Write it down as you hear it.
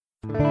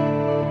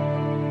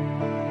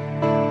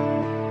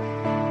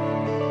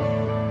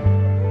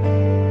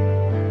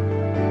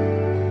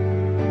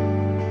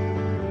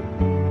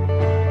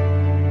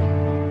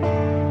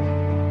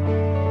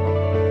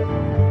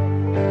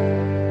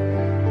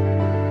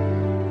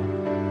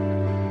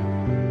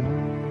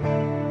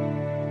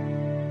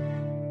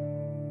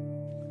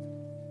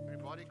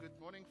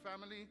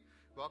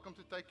Welcome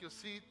to take your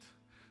seat.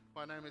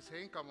 My name is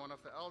Henk. I'm one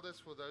of the elders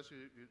for those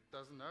who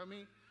doesn't know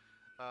me.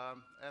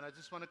 And I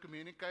just want to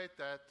communicate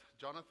that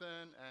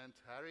Jonathan and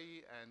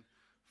Harry and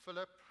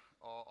Philip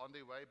are on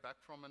their way back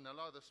from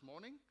Manila this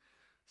morning.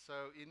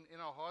 So in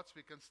our hearts,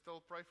 we can still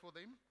pray for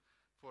them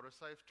for a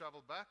safe travel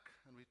back.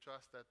 And we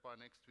trust that by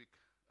next week,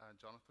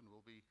 Jonathan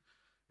will be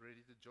ready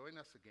to join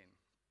us again.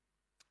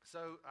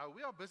 So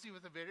we are busy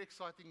with a very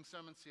exciting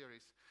sermon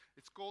series.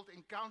 It's called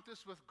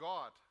Encounters with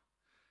God.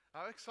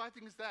 How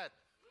exciting is that?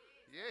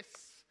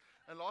 Yes.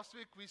 And last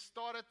week we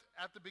started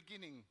at the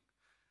beginning.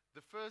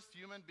 The first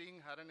human being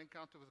had an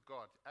encounter with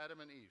God,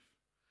 Adam and Eve.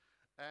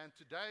 And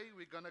today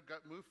we're going to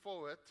move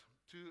forward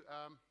to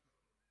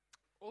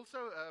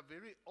also a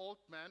very old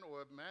man,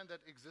 or a man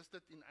that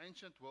existed in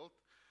ancient world,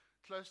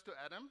 close to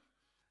Adam,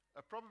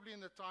 probably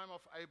in the time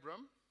of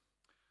Abram.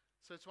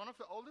 So it's one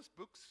of the oldest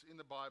books in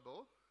the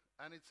Bible.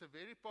 And it's a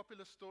very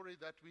popular story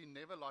that we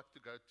never like to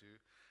go to.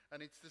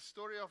 And it's the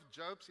story of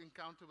Job's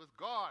encounter with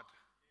God.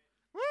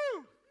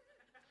 Woo!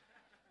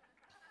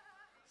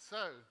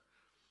 So,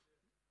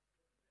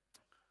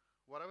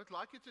 what I would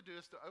like you to do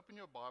is to open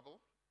your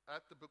Bible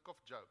at the book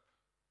of Job.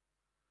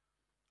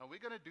 And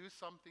we're going to do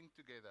something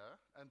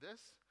together. And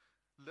this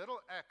little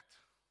act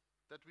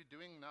that we're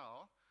doing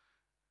now,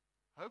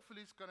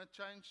 hopefully is going to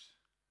change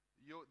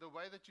the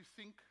way that you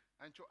think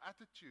and your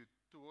attitude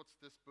towards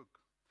this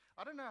book.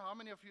 I don't know how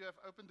many of you have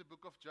opened the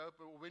book of Job,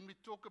 or when we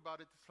talk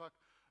about it, it's like,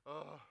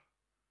 oh,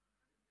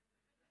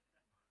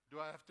 do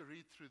I have to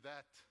read through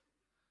that?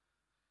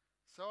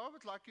 So I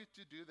would like you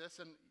to do this,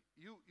 and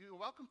you're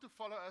welcome to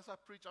follow as I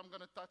preach. I'm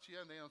going to touch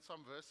here and there on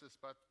some verses,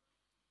 but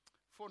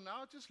for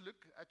now, just look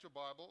at your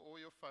Bible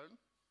or your phone,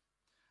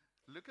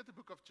 look at the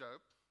book of Job,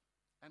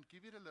 and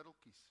give it a little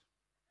kiss.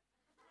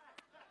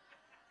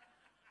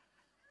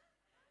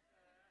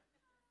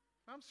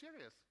 I'm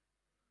serious.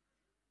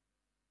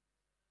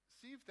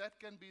 See if that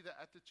can be the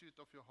attitude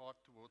of your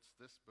heart towards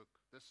this book,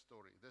 this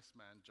story, this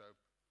man, Job.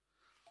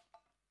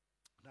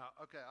 Now,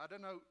 okay, I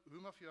don't know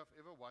whom of you have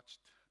ever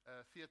watched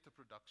a theater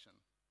production.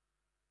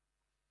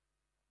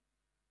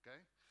 Okay?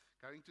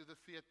 Going to the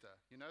theater,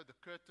 you know, the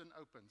curtain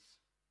opens,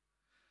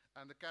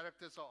 and the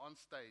characters are on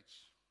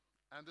stage,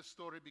 and the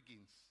story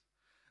begins.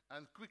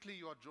 And quickly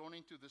you are drawn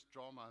into this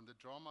drama, and the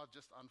drama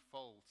just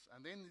unfolds.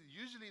 And then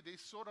usually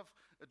there's sort of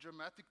a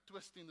dramatic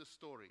twist in the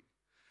story.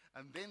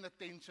 And then the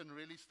tension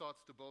really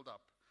starts to build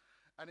up.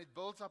 And it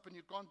builds up and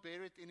you can't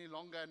bear it any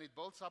longer. And it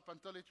builds up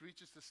until it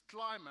reaches this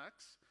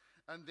climax.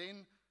 And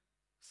then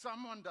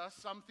someone does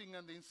something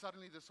and then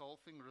suddenly this whole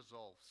thing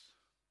resolves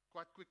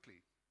quite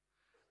quickly.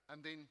 And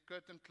then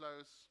curtain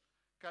close,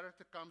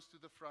 character comes to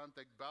the front,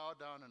 they bow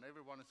down and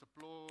everyone is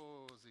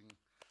applauding.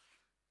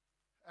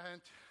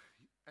 And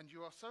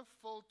you are so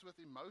filled with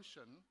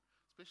emotion,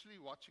 especially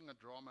watching a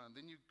drama. And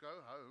then you go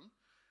home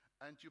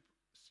and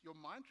your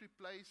mind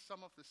replays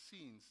some of the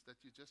scenes that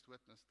you just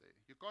witnessed there.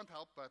 You can't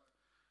help but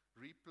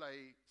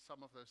replay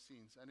some of those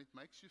scenes, and it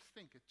makes you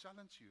think. It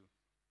challenges you.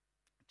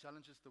 It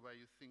challenges the way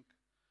you think.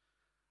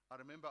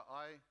 I remember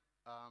I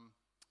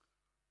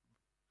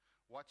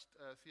watched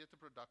a theater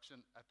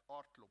production at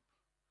Artloop,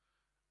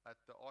 at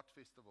the art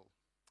festival,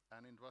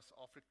 and it was an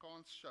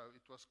Afrikaans show.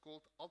 It was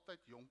called Altyd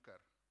Jonker.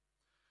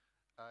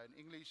 In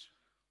English,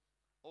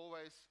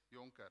 always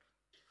Jonker.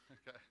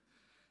 Okay.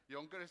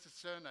 Jonker is a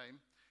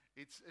surname.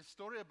 It's a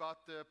story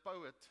about the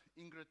poet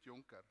Ingrid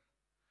Jonker,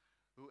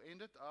 who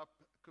ended up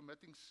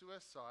committing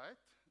suicide,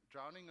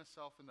 drowning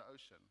herself in the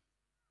ocean.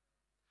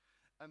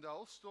 And the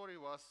whole story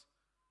was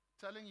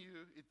telling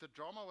you, the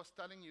drama was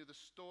telling you the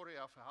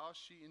story of how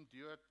she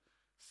endured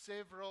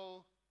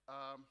several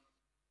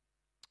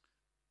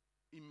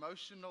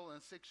emotional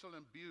and sexual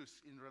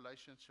abuse in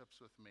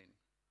relationships with men,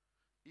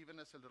 even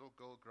as a little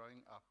girl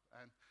growing up,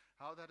 and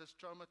how that has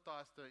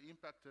traumatized her,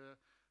 impacted her,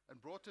 and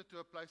brought her to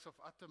a place of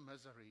utter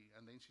misery,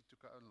 and then she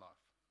took her own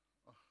life.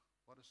 Oh,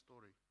 what a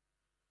story.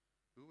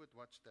 Who would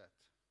watch that?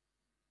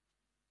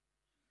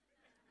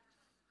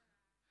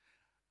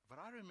 But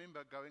I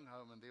remember going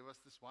home, and there was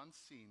this one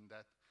scene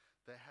that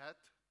they had,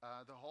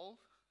 the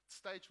whole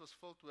stage was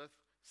filled with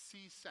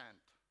sea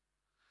sand.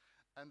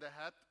 And they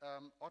had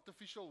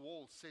artificial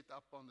walls set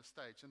up on the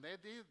stage. And then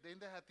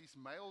they had these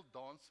male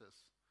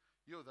dancers.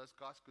 Those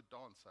guys could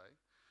dance, eh?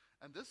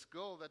 And this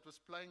girl that was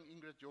playing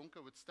Ingrid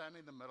Jonker would stand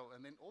in the middle,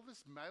 and then all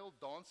these male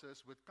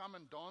dancers would come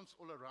and dance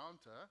all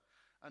around her,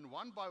 and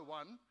one by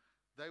one,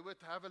 they would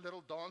have a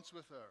little dance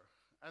with her.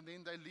 And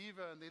then they leave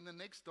her, and then the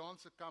next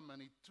dancer comes,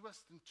 and he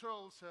twists and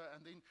twirls her,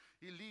 and then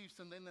he leaves,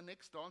 and then the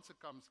next dancer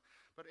comes.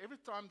 But every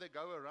time they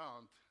go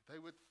around, they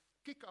would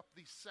kick up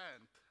the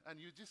sand, and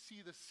you just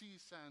see the sea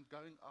sand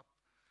going up.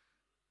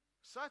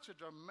 Such a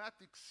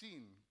dramatic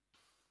scene,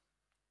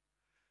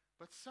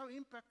 but so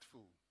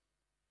impactful.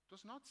 It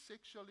was not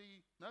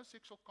no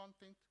sexual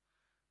content,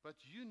 but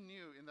you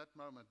knew in that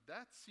moment,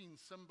 that scene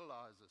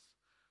symbolizes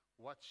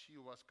what she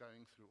was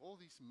going through. All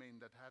these men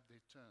that had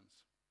their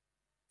turns.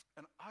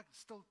 And I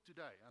still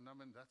today, and I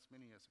mean that's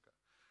many years ago,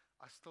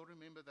 I still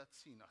remember that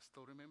scene. I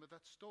still remember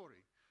that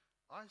story.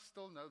 I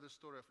still know the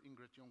story of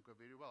Ingrid Jonker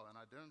very well, and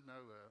I didn't know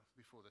her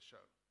before the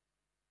show.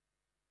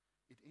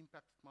 It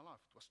impacted my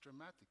life. It was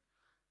dramatic.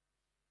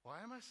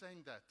 Why am I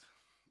saying that?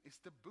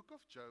 It's the book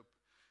of Job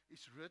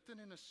is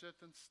written in a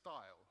certain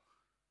style.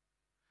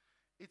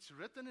 It's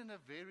written in a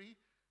very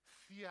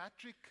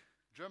theatric,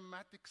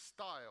 dramatic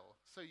style.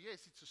 So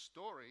yes, it's a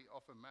story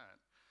of a man.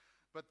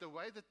 But the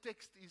way the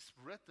text is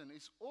written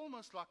is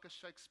almost like a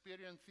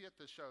Shakespearean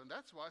theater show. And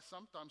that's why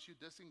sometimes you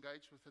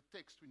disengage with the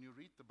text when you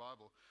read the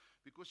Bible.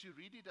 Because you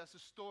read it as a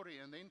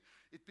story and then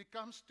it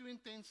becomes too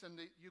intense and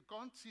you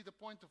can't see the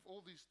point of all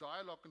these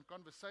dialogue and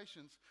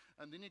conversations.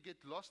 And then you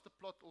get lost the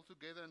plot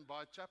altogether, and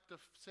by chapter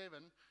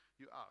 7,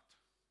 you're out.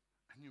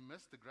 And you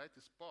miss the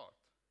greatest part.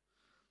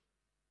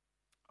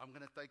 I'm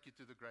going to take you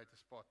to the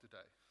greatest part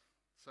today.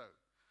 So,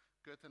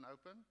 curtain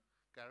open,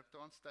 character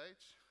on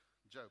stage,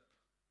 Job.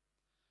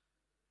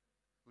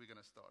 We're going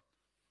to start.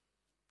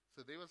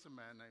 So there was a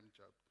man named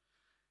Job.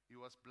 He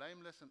was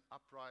blameless and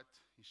upright.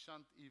 He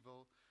shunned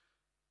evil.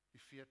 He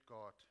feared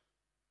God.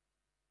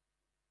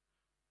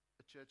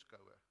 A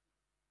churchgoer,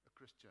 a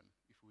Christian,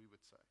 if we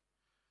would say.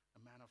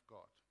 A man of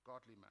God,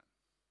 godly man,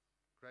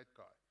 great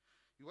guy.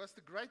 He was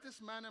the greatest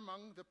man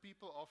among the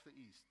people of the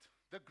East.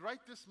 The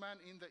greatest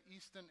man in the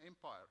Eastern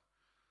Empire.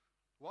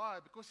 Why?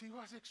 Because he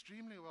was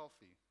extremely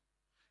wealthy.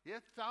 He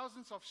had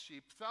thousands of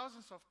sheep,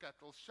 thousands of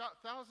cattle,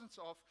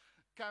 thousands of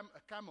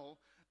camel,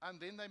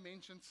 and then they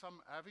mentioned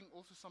having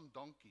also some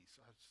donkeys.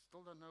 I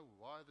still don't know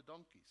why the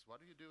donkeys. What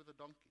do you do with a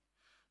donkey?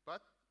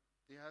 But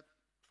he had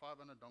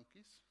 500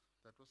 donkeys.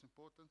 That was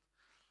important.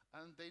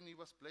 And then he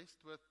was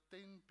blessed with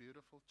 10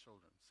 beautiful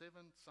children, 7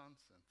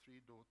 sons and 3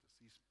 daughters,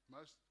 his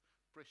most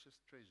precious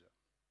treasure.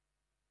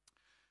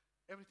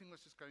 Everything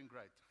was just going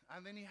great.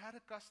 And then he had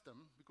a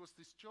custom, because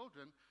these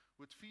children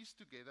would feast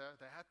together.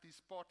 They had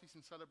these parties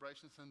and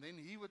celebrations, and then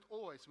he would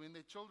always, when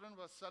their children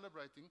were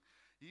celebrating,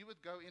 he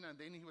would go in and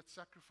then he would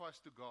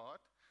sacrifice to God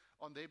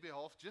on their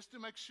behalf, just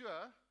to make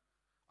sure.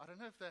 I don't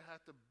know if they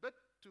had a bit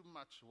too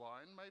much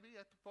wine maybe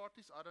at the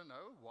parties. I don't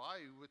know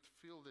why he would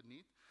feel the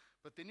need.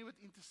 But then he would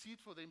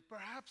intercede for them.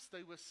 Perhaps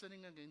they were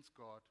sinning against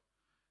God.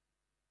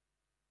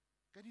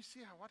 Can you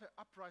see what an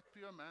upright,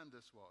 pure man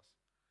this was?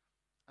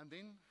 And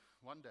then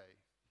one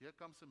day, here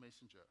comes a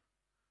messenger.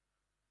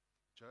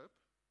 Job,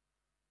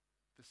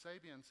 the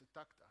Sabians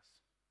attacked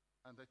us,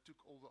 and they took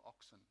all the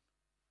oxen.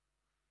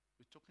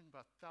 We're talking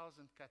about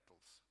 1,000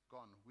 cattle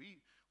gone. We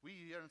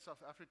hear in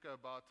South Africa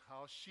about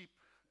how sheep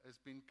has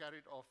been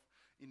carried off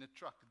in a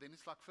truck. Then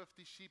it's like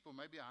 50 sheep or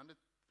maybe 100.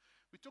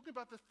 We're talking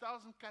about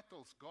 1,000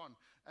 cattle gone,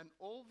 and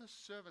all the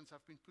servants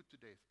have been put to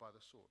death by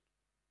the sword.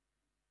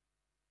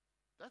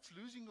 That's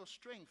losing your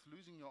strength,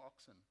 losing your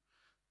oxen.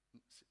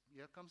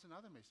 Here comes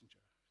another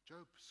messenger.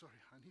 Job, sorry,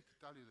 I need to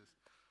tell you this.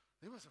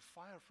 There was a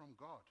fire from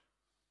God.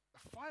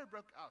 A fire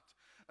broke out,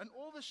 and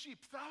all the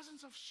sheep,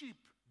 thousands of sheep,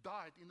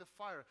 died in the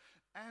fire,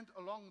 and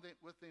along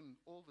with them,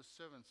 all the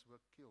servants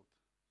were killed.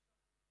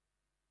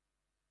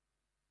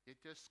 Het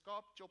jy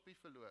skaap choppie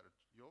verloor,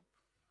 Job?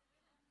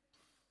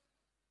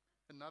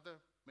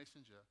 Another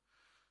messenger.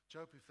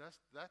 Job, if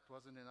that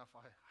wasn't enough,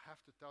 I have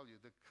to tell you,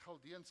 the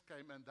Chaldeans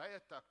came and they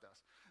attacked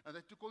us. And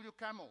they took all your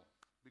camel,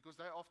 because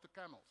they're after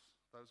camels,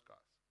 those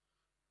guys.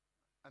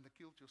 And they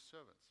killed your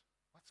servants.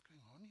 What's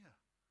going on here?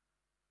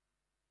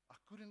 I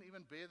couldn't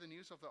even bear the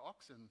news of the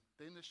oxen,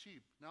 then the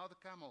sheep, now the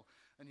camel.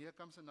 And here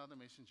comes another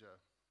messenger.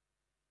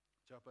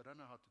 Job, I don't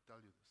know how to tell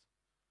you this.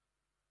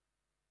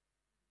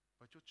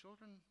 But your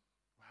children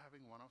were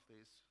having one of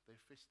their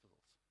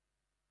festivals.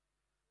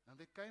 And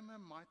there came a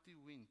mighty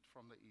wind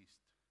from the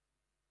east.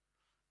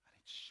 And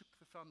it shook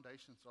the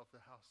foundations of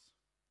the house.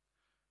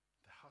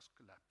 The house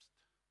collapsed.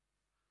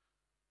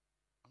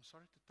 I'm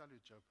sorry to tell you,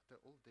 Job,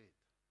 they're all dead.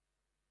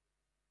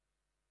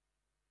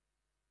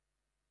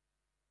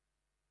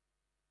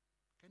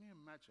 Can you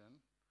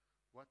imagine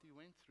what he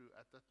went through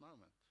at that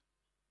moment?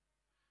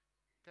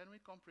 Can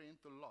we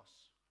comprehend the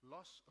loss?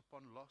 Loss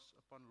upon loss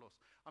upon loss.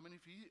 I mean,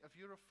 if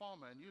you're a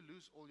farmer and you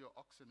lose all your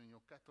oxen and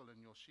your cattle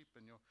and your sheep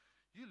and you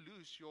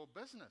lose your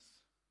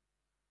business.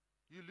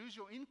 You lose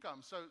your income.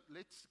 So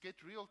let's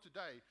get real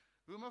today.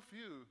 Whom of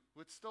you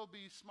would still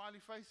be smiley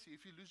facey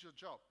if you lose your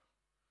job?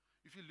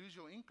 If you lose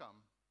your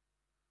income?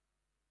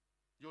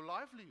 Your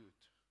livelihood?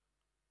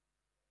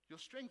 Your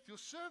strength,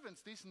 your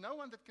servants, there's no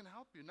one that can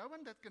help you. No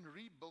one that can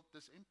rebuild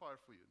this empire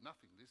for you.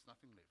 Nothing. There's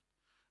nothing left.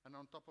 And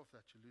on top of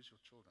that, you lose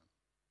your children.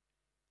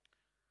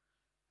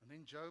 And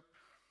then Job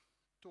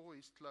tore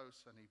his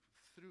clothes and he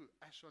threw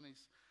ash on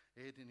his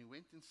head and he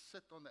went and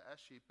sat on the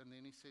ash heap. And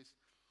then he says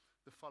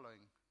the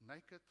following,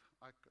 naked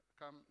I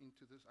came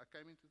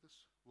into this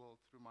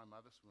world through my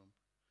mother's womb,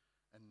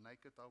 and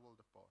naked I will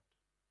depart.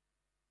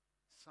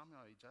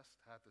 Somehow he just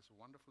had this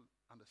wonderful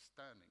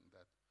understanding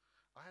that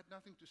I had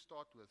nothing to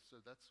start with, so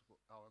that's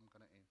how I'm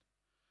going to end.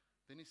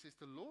 Then he says,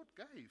 the Lord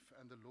gave,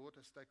 and the Lord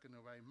has taken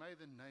away. May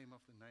the name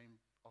of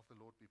the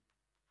Lord be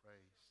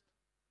praised.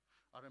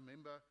 I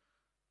remember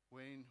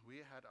when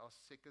we had our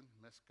second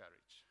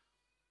miscarriage,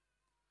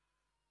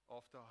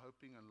 after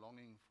hoping and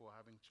longing for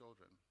having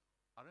children.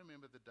 I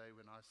remember the day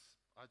when I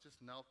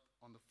just knelt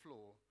on the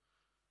floor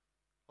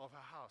of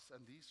a house,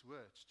 and these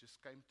words just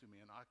came to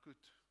me, and I could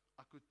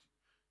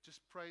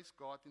just praise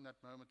God in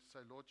that moment to say,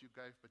 Lord, you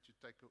gave, but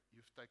you've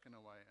taken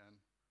away, and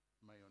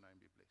may your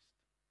name be blessed.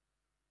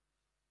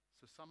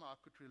 So somehow I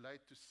could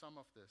relate to some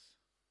of this.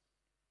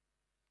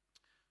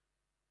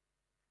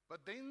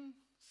 But then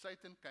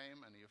Satan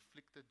came and he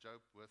afflicted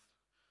Job with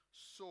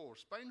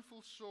sores,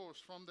 painful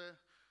sores from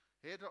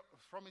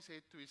his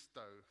head to his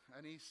toe.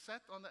 And he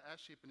sat on the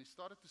ash heap and he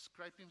started to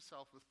scrape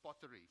himself with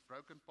pottery,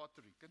 broken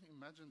pottery. Can you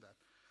imagine that?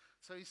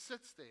 So he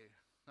sits there.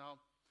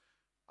 Now,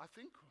 I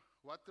think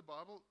what the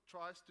Bible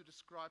tries to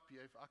describe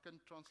here, if I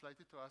can translate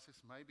it to us, is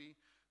maybe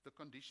the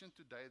condition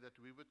today that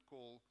we would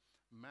call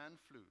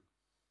man flu.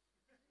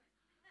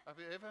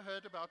 Have you ever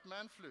heard about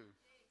man flu?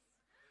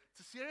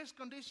 It's a serious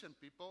condition,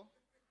 people.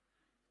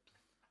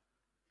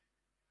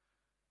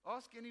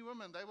 Ask any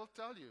woman, they will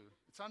tell you.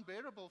 It's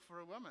unbearable for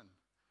a woman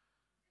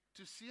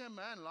to see a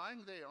man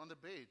lying there on the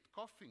bed,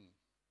 coughing.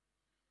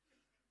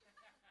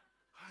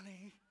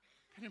 Honey,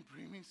 can you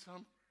bring me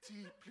some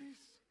tea,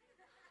 please?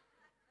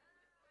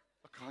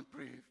 I can't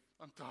breathe.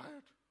 I'm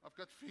tired. I've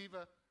got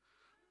fever.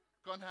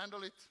 Can't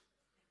handle it.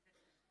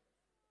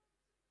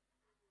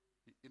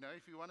 You know,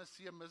 if you want to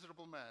see a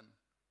miserable man,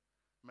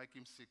 make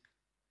him sick.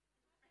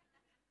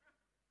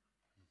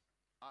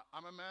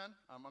 I'm a man.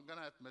 I'm going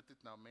to admit it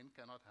now. Men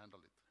cannot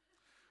handle it.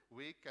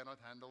 We cannot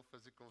handle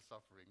physical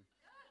suffering.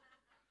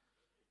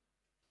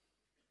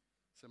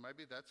 So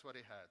maybe that's what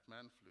he had,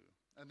 man flu.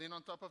 And then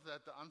on top of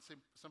that, the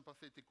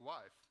unsympathetic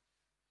wife.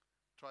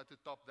 Try to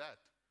top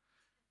that.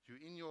 You're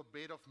in your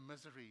bed of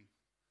misery,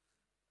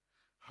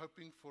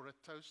 hoping for a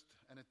toast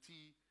and a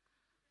tea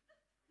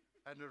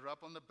and a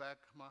rub on the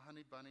back, my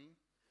honey bunny.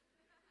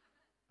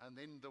 And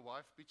then the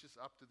wife pitches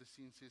up to the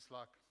scene and says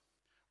like,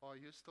 are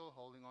you still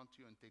holding on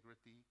to your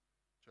integrity,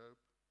 Job?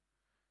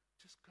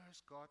 Just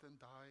curse God and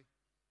die.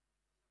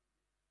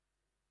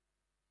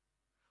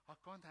 I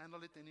can't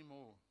handle it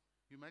anymore.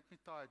 You make me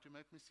tired. You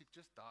make me sick.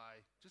 Just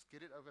die. Just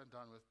get it over and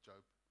done with,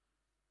 Job.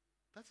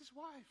 That's his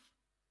wife.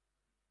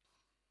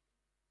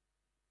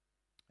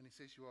 And he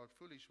says, you are a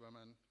foolish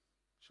woman.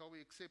 Shall we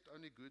accept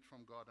only good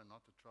from God and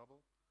not the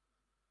trouble?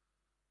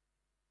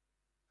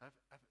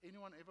 Have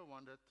anyone ever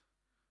wondered,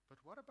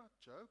 but what about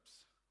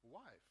Job's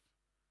wife?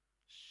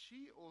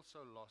 She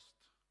also lost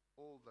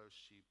all those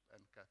sheep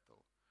and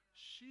cattle.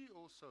 She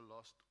also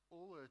lost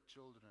all her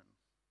children.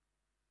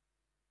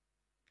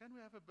 Can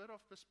we have a bit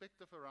of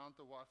perspective around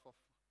the wife of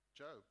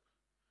Job?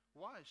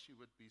 Why she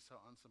would be so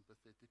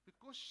unsympathetic?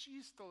 Because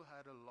she still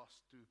had a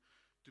loss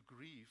to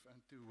grieve and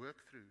to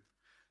work through.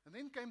 And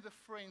then came the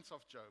friends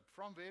of Job.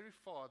 From very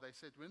far, they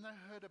said, when they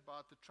heard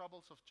about the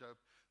troubles of Job,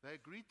 they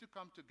agreed to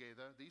come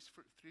together, these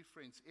three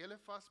friends,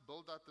 Eliphaz,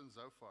 Bildad, and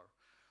Zophar.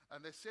 And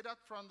they set out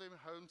from their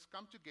homes,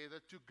 come together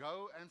to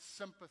go and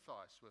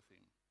sympathize with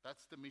him.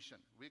 That's the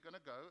mission. We're going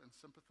to go and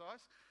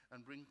sympathize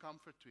and bring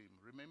comfort to him.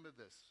 Remember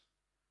this.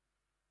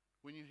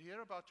 When you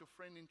hear about your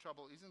friend in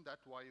trouble, isn't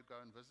that why you go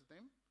and visit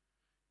them?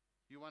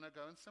 You want to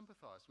go and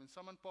sympathize. When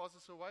someone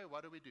passes away,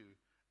 what do?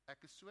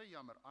 Ek is so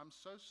jammer. I'm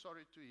so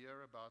sorry to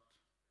hear about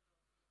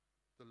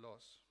the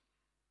loss.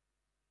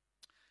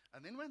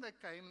 And then when they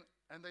came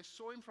and they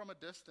saw him from a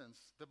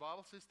distance, the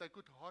Bible says they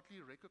could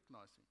hardly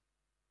recognize him.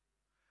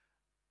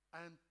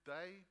 And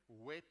they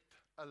wept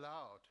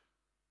aloud.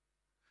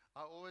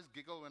 I always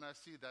giggle when I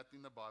see that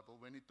in the Bible,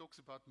 when it talks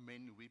about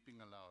men weeping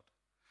aloud.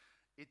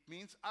 It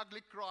means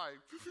ugly cry.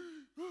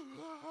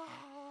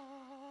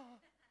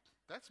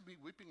 That's me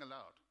weeping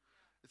aloud.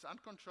 It's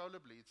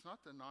uncontrollably. It's not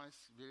a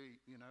nice,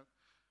 very,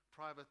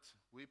 private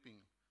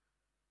weeping.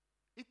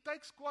 It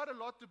takes quite a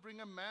lot to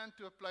bring a man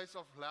to a place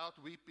of loud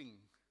weeping.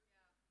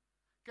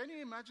 Can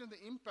you imagine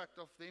the impact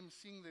of them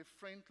seeing their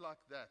friend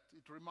like that?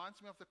 It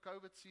reminds me of the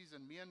COVID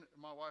season. Me and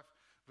my wife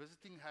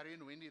visiting Harry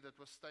and Wendy that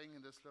was staying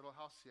in this little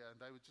house here,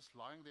 and they were just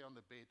lying there on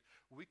the bed.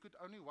 We could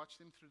only watch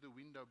them through the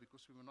window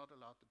because we were not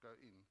allowed to go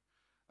in.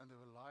 And they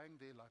were lying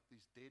there like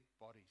these dead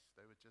bodies.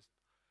 They were just,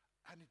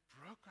 and it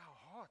broke our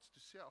hearts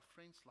to see our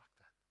friends like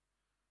that.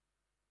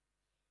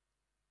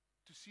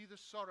 To see the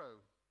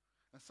sorrow.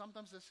 And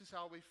sometimes this is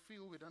how we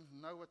feel. We don't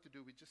know what to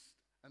do.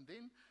 And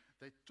then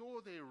they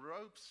tore their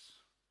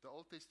robes. The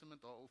Old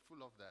Testament are all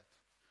full of that.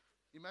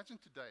 Imagine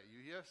today,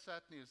 you hear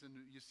sad news and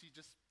you see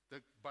just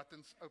the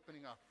buttons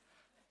opening up,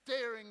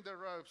 tearing the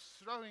robes,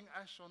 throwing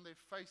ash on their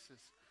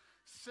faces,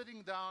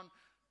 sitting down,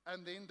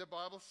 and then the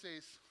Bible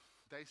says,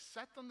 they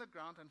sat on the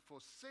ground, and for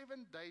 7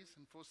 days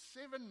and for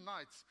 7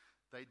 nights,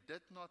 they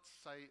did not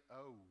say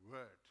a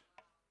word.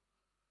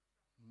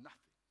 Nothing.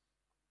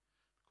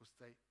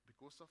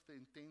 Because of the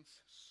intense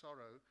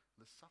sorrow,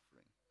 the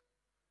suffering.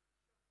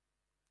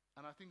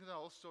 And I think in the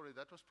whole story,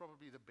 that was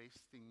probably the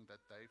best thing that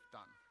they've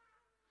done.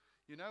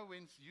 You know,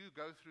 when you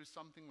go through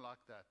something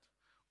like that,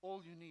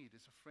 all you need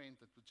is a friend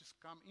that would just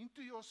come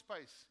into your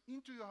space,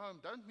 into your home.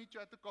 Don't meet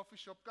you at the coffee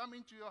shop. Come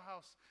into your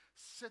house.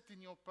 Sit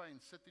in your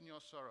pain. Sit in your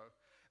sorrow.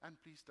 And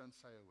please don't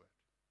say a word.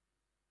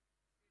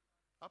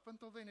 Up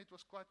until then, it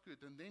was quite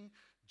good. And then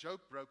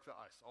Job broke the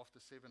ice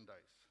after 7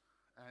 days.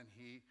 And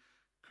he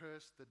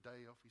cursed the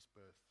day of his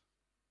birth.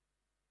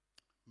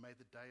 may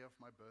the day of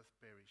my birth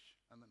perish,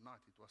 and the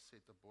night it was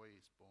said, a boy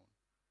is born.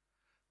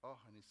 Oh,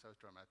 and he's so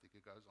dramatic.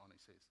 He goes on, he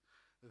says,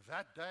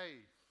 that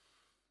day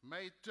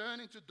may it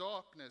turn into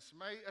darkness,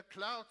 may a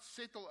cloud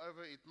settle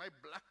over it, may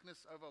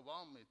blackness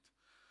overwhelm it.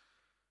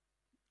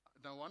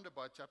 No wonder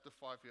by chapter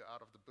 5 you're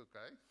out of the book,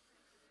 eh?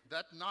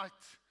 That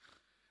night,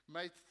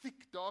 may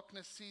thick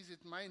darkness seize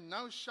it, may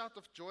no shout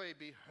of joy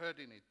be heard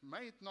in it,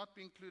 may it not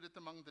be included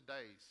among the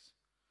days,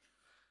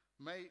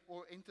 may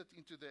or entered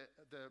into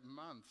the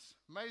months.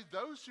 May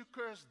those who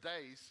curse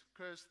days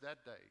curse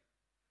that day.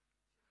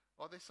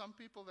 Are there some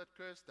people that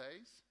curse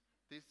days?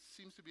 There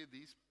seems to be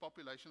this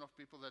population of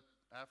people that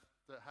have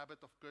the habit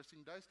of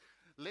cursing days.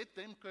 Let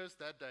them curse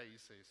that day, he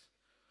says.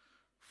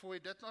 For he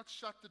did not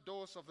shut the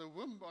doors of the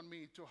womb on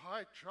me to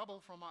hide trouble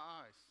from my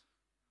eyes.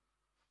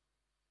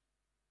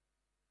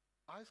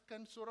 I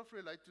can sort of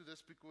relate to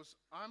this because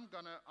I'm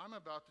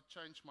about to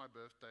change my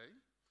birthday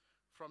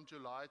from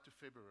July to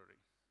February.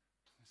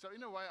 So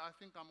in a way, I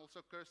think I'm also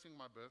cursing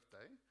my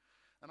birthday.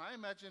 And I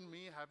imagine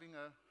me having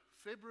a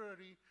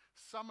February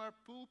summer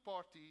pool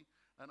party,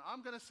 and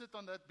I'm going to sit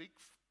on that big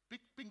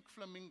pink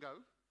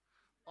flamingo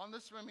on the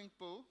swimming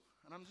pool,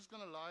 and I'm just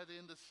going to lie there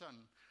in the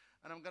sun.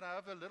 And I'm going to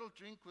have a little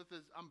drink with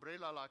this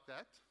umbrella like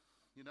that,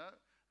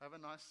 have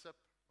a nice sip.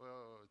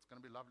 Oh, it's going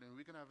to be lovely. And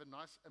we're going to have a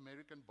nice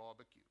American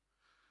barbecue.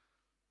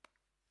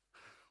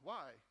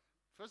 Why?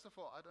 First of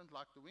all, I don't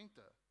like the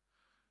winter.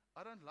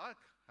 I don't like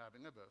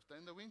having a birthday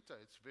in the winter.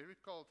 It's very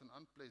cold and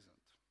unpleasant.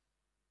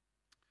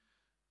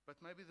 But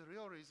maybe the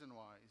real reason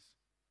why is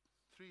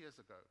 3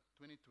 years ago,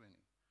 2020,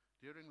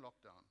 during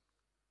lockdown,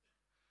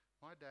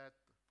 my dad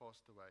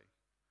passed away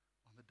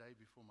on the day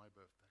before my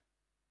birthday.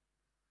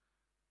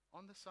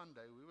 On the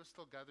Sunday, we were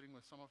still gathering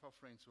with some of our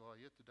friends who are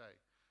here today.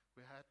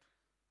 We had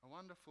a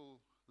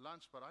wonderful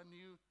lunch, but I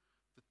knew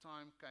the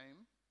time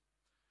came.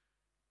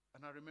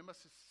 And I remember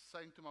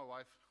saying to my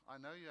wife, I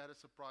know you had a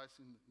surprise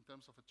in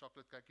terms of a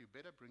chocolate cake. You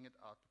better bring it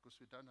out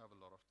because we don't have a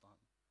lot of time.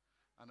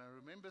 And I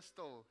remember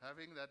still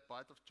having that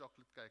bite of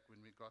chocolate cake when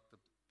we got the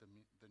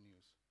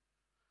news.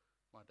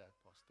 My dad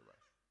passed away.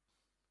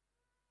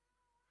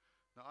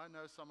 Now, I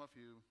know some of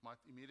you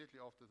might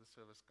immediately after the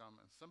service come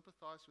and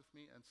sympathize with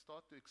me and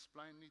start to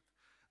explain it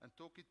and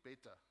talk it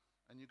better.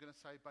 And you're going to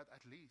say, but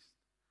at least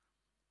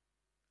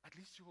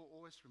you will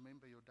always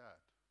remember your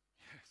dad.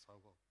 Yes, I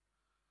will.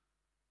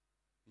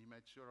 He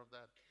made sure of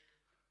that.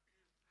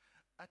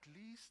 At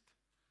least,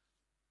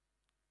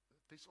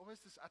 there's always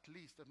this at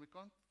least, and we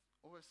can't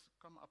always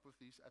come up with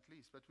these at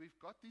least, but we've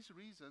got these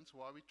reasons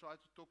why we try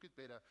to talk it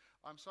better.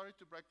 I'm sorry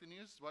to break the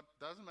news. What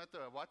doesn't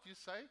matter what you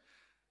say.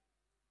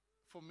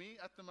 For me,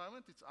 at the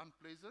moment, it's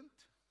unpleasant,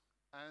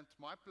 and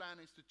my plan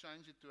is to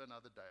change it to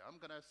another day. I'm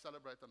going to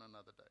celebrate on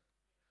another day.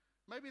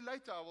 Maybe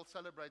later I will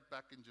celebrate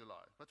back in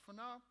July, but for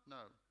now,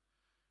 no.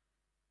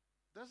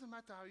 Doesn't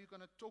matter how you're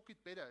going to talk it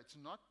better. It's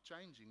not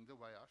changing the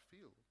way I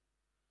feel.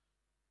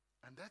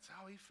 And that's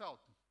how he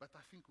felt, but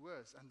I think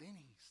worse. And then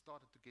he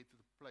started to get to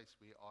the place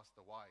where he asked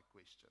the why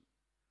question.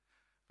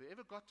 Have you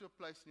ever got to a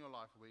place in your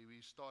life where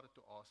you started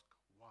to ask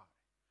why?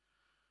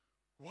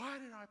 Why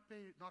did I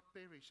not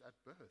perish at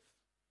birth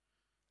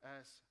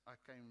as I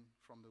came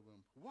from the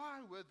womb? Why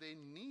were there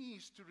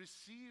knees to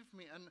receive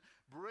me and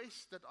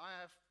breasts that I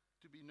have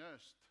to be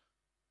nursed?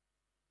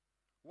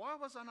 Why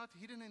was I not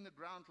hidden in the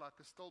ground like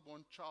a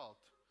stillborn child,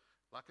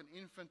 like an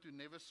infant who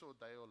never saw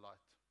day or light?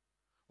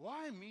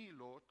 Why me,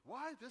 Lord?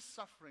 Why this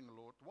suffering,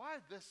 Lord?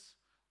 Why this?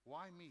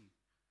 Why me?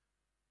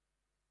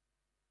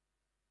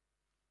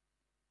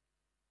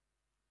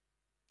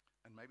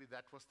 And maybe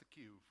that was the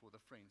cue for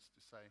the friends to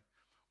say,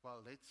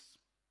 well,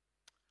 let's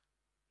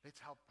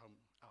help him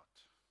out,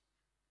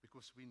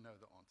 because we know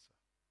the answer.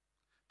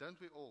 Don't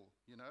we all,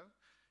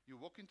 You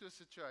walk into a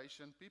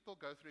situation, people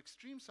go through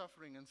extreme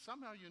suffering, and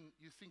somehow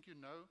you think you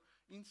know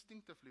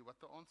instinctively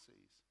what the answer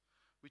is.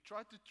 We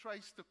try to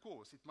trace the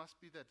cause. It must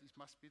be that, it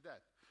must be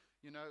that.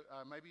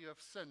 Maybe you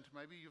have sinned,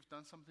 maybe you've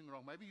done something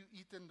wrong, maybe you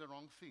eaten the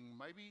wrong thing,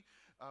 maybe,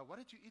 what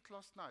did you eat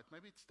last night?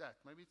 Maybe it's that,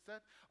 maybe it's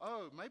that.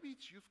 Oh, maybe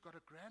it's you've got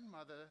a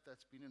grandmother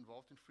that's been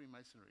involved in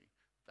Freemasonry.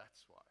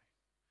 That's why.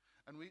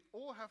 And we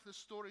all have the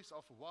stories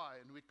of why,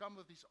 and we come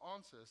with these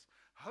answers,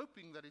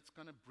 hoping that it's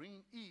going to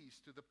bring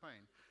ease to the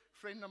pain.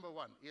 Friend number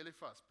 1,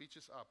 Eliphaz,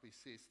 pitches up. He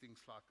says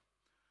things like,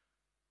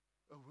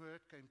 a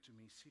word came to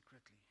me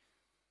secretly,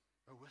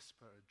 a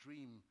whisper, a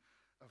dream,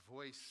 a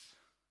voice,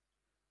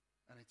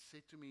 and it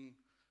said to me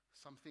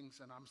some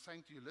things, and I'm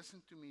saying to you, listen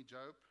to me,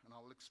 Job, and I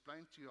will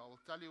explain to you, I will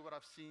tell you what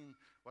I've seen,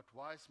 what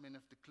wise men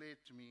have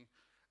declared to me.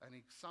 And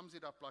he sums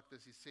it up like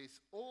this. He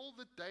says, all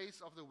the days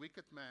of the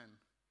wicked man,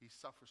 he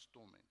suffers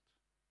torment.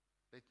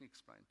 Let me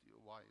explain to you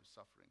why you're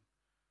suffering.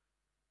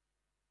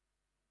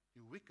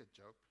 You're wicked,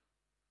 Job.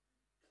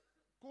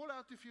 Call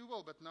out if you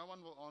will, but no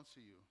one will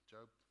answer you,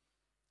 Job.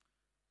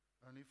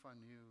 Only if I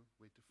knew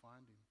where to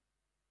find him.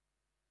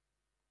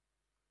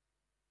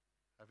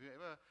 Have you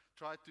ever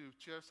tried to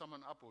cheer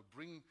someone up or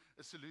bring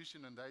a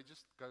solution and they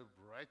just go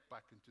right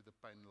back into the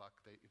pain like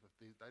they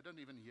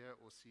don't even hear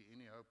or see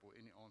any hope or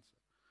any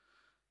answer?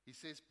 He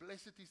says,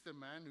 blessed is the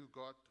man whom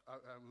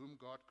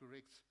God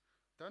corrects.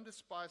 Don't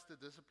despise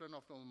the discipline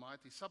of the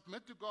Almighty.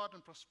 Submit to God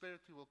and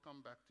prosperity will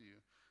come back to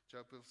you.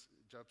 Job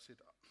said,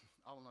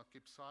 I will not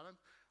keep silent.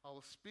 I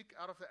will speak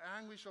out of the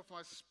anguish of my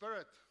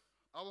spirit.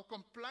 I will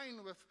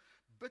complain with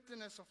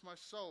bitterness of my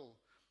soul.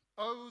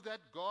 Oh,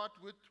 that God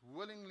would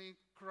willingly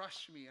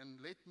crush me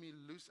and let me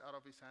loose out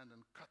of his hand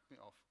and cut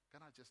me off. Can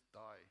I just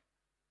die?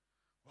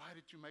 Why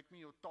did you make me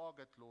your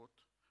target, Lord?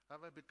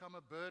 Have I become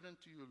a burden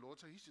to you,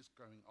 Lord? So he's just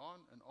going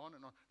on and on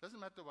and on.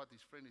 Doesn't matter what his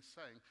friend is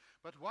saying.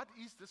 But what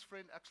is this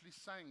friend actually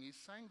saying? He's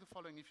saying the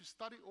following. If you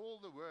study all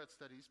the words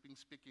that he's been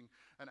speaking,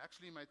 and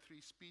actually made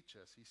 3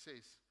 speeches, he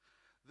says,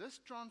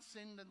 this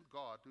transcendent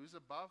God who is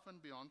above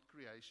and beyond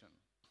creation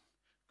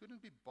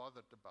couldn't be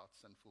bothered about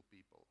sinful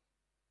people.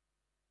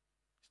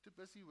 He's too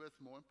busy with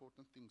more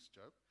important things,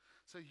 Job.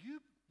 So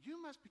you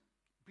must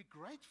be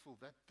grateful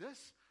that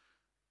this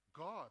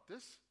God,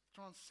 this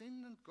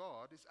transcendent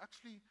God, is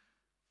actually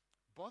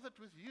bothered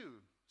with you,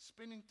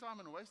 spending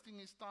time and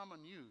wasting his time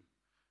on you,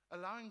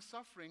 allowing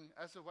suffering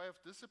as a way of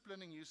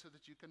disciplining you so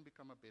that you can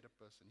become a better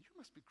person. You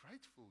must be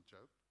grateful,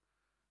 Job,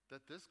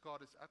 that this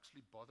God is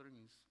actually bothering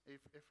his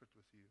effort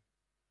with you.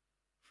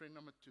 Friend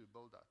number 2,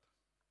 Bildad.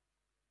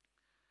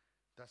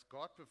 Does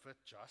God pervert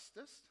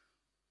justice?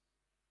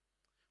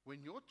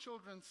 When your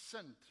children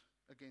sinned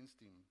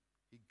against him,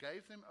 he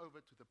gave them over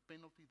to the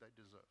penalty they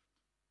deserved.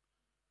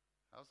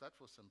 How's that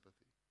for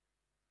sympathy?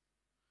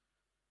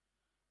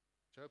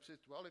 Job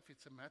said, well, if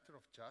it's a matter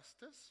of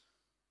justice,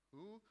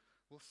 who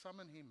will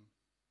summon him?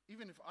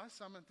 Even if I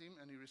summoned him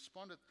and he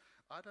responded,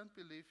 I don't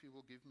believe he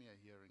will give me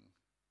a hearing.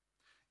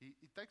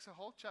 He takes a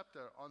whole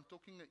chapter on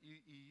talking,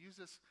 he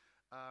uses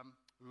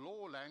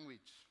law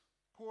language,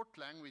 court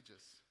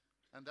languages,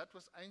 and that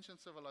was ancient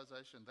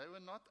civilization. They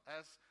were not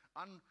as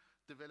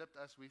undeveloped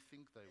as we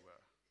think they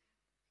were.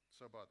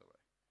 So by the way,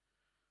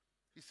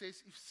 he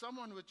says, if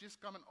someone would just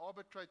come and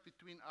arbitrate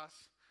between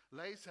us,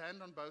 lay his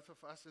hand on both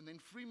of us, and then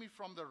free me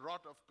from the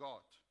rod of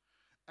God,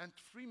 and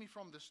free me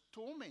from this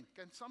torment.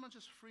 Can someone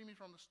just free me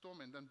from this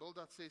torment? And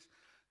Bildad says,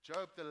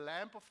 Job, the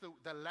lamp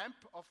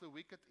of the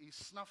wicked is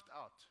snuffed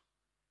out.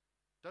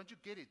 Don't you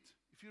get it?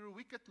 If you're a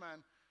wicked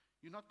man,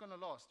 you're not going to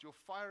last. Your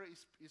fire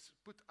is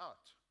put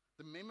out.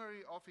 The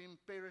memory of him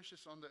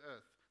perishes on the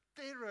earth.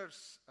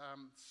 Terrors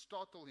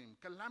startle him.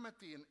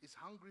 Calamity is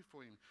hungry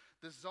for him.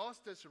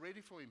 Disaster is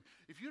ready for him.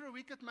 If you're a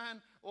wicked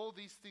man, all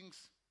these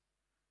things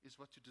is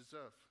what you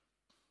deserve.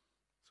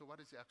 So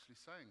what is he actually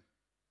saying?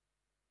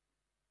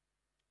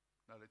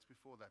 Now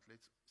before that,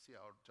 let's see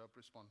how Job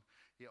responds.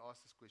 He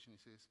asks this question.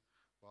 He says,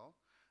 well,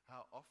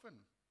 how often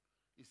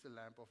is the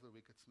lamp of the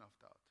wicked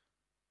snuffed out?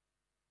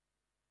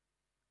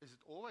 Is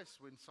it always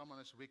when someone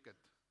is wicked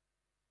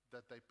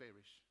that they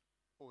perish?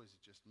 Or is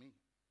it just me?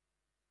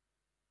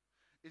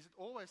 Is it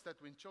always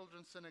that when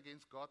children sin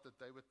against God that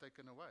they were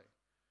taken away?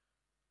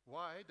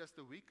 Why does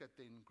the wicked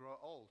then grow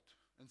old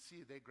and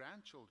see their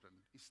grandchildren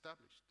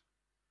established?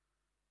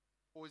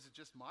 Or is it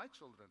just my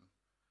children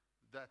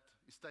that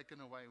is taken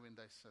away when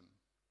they sin?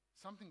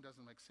 Something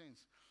doesn't make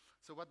sense.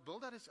 So what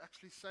Bildad is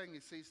actually saying, he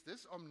says,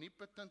 this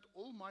omnipotent,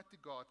 almighty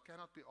God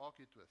cannot be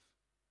argued with.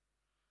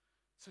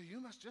 So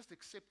you must just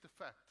accept the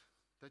fact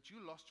that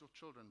you lost your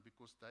children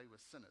because they were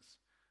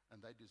sinners and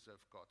they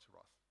deserve God's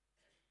wrath.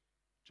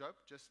 Job,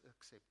 just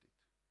accept it.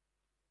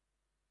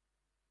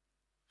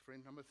 Friend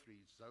number 3,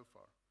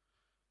 Zophar.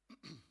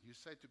 You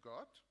say to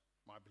God,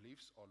 my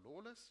beliefs are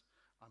lawless,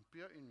 I'm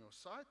pure in your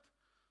sight.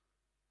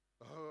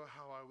 Oh,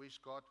 how I wish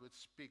God would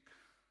speak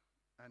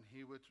and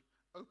he would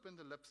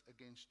open the lips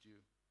against you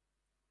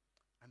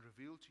and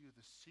reveal to you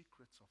the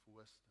secrets of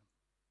wisdom.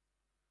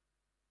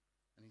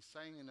 And he's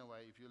saying in a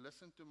way, if you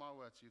listen to my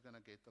words, you're going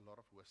to get a lot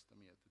of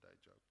wisdom here today,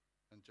 Job.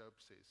 And Job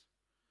says,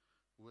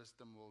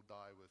 wisdom will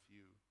die with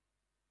you.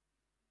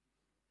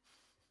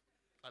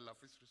 I love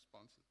his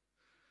responses.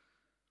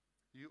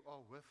 You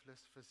are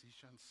worthless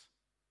physicians,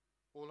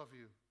 all of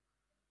you.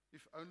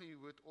 If only you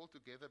would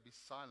altogether be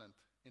silent.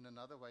 In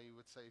another way, he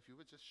would say, if you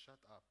would just shut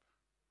up.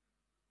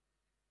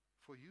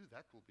 For you,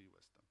 that will be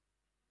wisdom.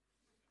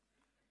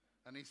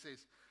 And he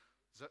says,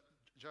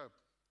 Job,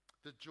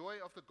 the joy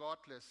of the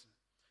godless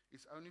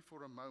is only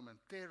for a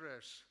moment.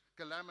 Terrors,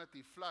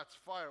 calamity, floods,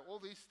 fire,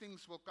 all these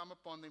things will come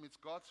upon them. It's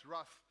God's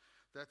wrath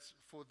that's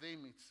for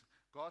them. It's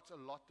God's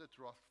allotted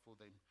wrath for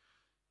them.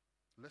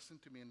 Listen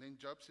to me. And then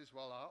Job says,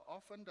 well, how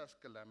often does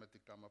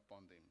calamity come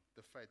upon them?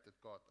 The fate that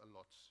God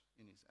allots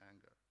in his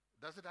anger.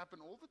 Does it happen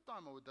all the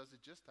time, or does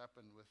it just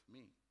happen with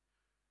me?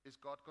 Is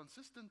God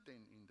consistent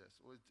then in this,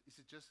 or is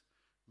it just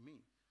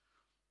me?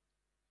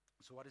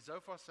 So what is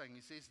Zophar saying?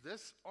 He says,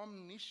 this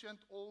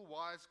omniscient,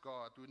 all-wise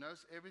God who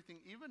knows everything,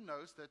 even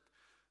knows that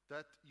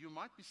you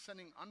might be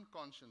sinning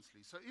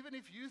unconsciously. So even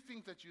if you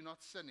think that you're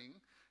not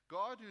sinning,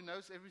 God who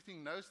knows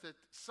everything knows that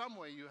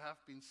somewhere you have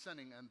been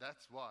sinning, and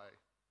that's why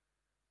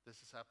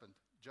this has happened.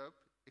 Job,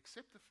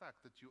 accept the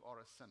fact that you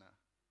are a sinner.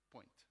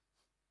 Point.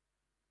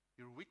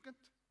 You're wicked,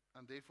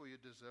 and therefore you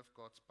deserve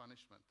God's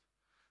punishment.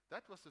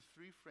 That was the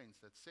 3 friends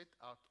that set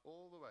out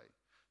all the way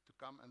to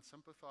come and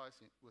sympathize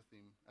with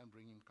him and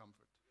bring him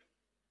comfort.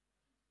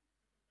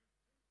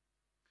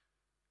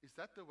 Is Is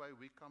that the way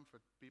we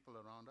comfort people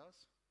around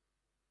us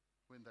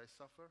when they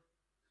suffer?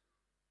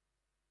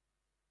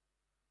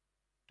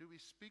 Do we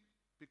speak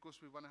because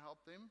we want to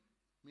help them?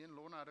 Me and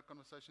Lorna had a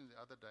conversation the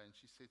other day, and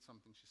she said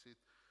something. She said,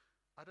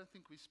 I don't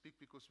think we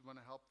speak because we want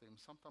to help them.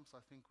 Sometimes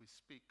I think we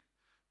speak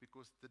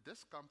because the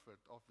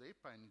discomfort of their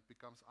pain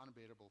becomes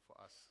unbearable for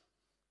us.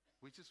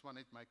 We just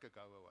want it to make it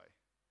go away.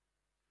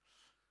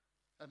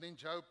 And then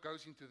Job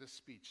goes into the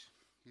speech.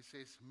 He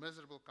says,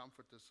 miserable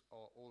comforters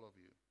are all of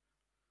you.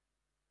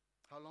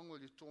 How long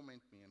will you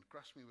torment me and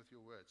crush me with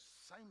your words?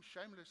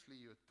 Shamelessly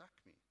you attack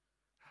me.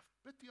 Have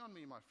pity on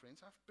me, my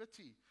friends. Have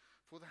pity.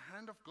 For the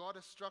hand of God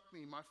has struck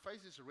me. My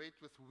face is red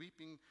with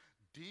weeping.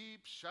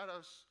 Deep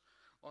shadows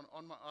on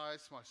my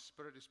eyes. My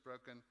spirit is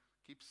broken.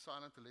 Keep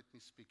silent and let me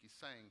speak. He's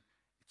saying,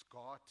 it's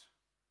God.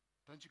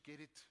 Don't you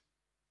get it?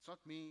 It's not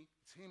me.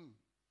 It's him.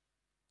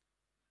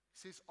 He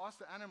says, ask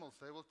the animals.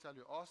 They will tell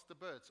you. Ask the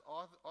birds.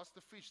 Ask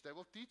the fish. They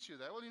will teach you.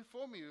 They will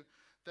inform you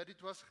that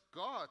it was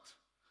God.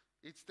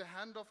 It's the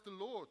hand of the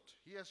Lord.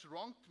 He has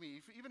wronged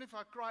me. Even if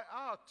I cry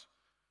out,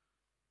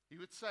 he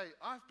would say,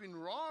 I've been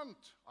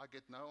wronged. I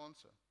get no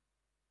answer.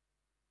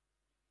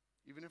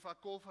 Even if I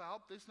call for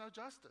help, there's no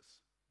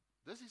justice.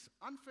 This is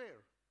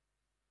unfair.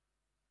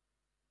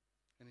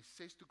 And he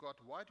says to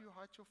God, why do you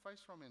hide your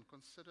face from me and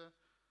consider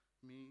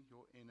me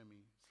your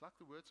enemy? It's like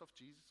the words of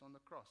Jesus on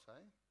the cross,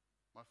 eh?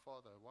 My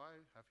Father,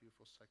 why have you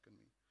forsaken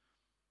me?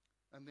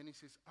 And then he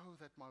says, oh,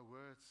 that my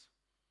words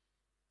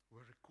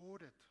were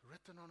recorded,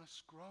 written on a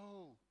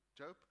scroll.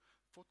 Job,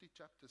 40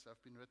 chapters have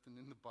been written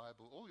in the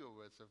Bible. All your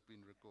words have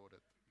been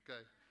recorded.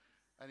 Okay.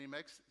 And he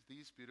makes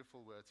these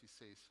beautiful words. He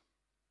says,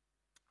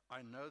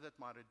 I know that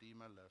my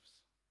Redeemer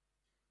lives.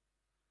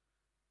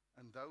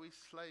 And though he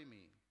slay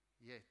me,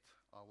 yet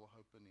I will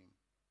hope in him.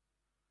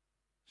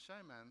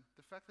 Shame, man,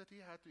 the fact that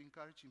he had to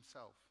encourage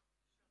himself.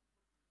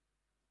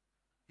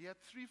 He had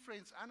 3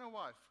 friends and a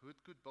wife who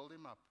could build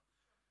him up.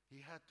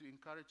 He had to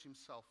encourage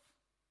himself.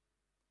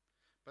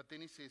 But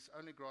then he says,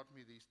 only grant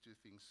me these 2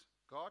 things.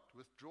 God,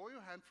 withdraw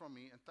your hand from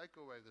me and take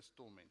away this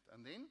torment.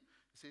 And then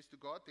he says to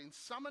God, then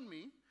summon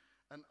me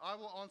and I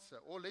will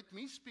answer. Or let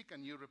me speak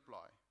and you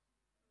reply.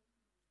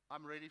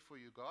 I'm ready for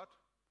you, God.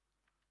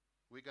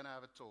 We're going to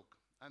have a talk.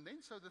 And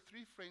then so the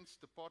 3 friends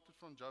departed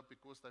from Job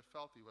because they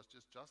felt he was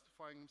just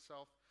justifying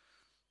himself.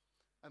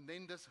 And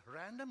then this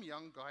random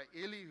young guy,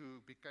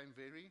 Elihu, became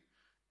very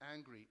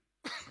angry.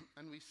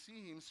 And we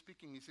see him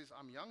speaking. He says,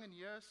 I'm young in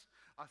years.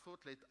 I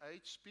thought, let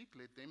age speak,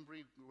 let them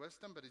bring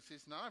wisdom. But he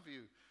says, none of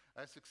you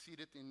has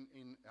succeeded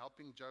in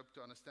helping Job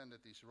to understand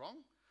that he's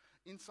wrong.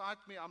 Inside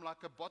me, I'm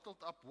like a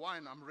bottled up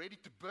wine. I'm ready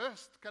to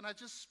burst. Can I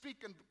just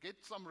speak and get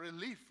some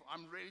relief?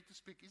 I'm ready to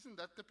speak. Isn't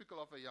that typical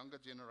of a younger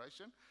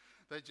generation?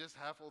 They just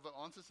have all the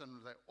answers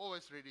and they're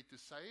always ready to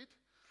say it.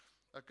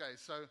 Okay,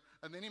 so,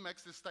 and then he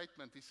makes the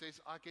statement. He says,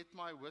 I get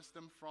my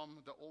wisdom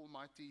from the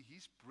Almighty,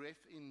 his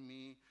breath in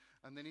me.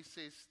 And then he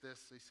says this,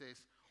 he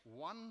says,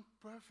 one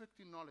perfect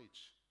in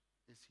knowledge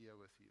is here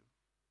with you.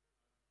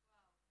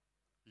 Wow.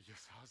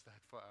 Yes, how's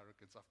that for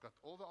arrogance? I've got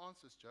all the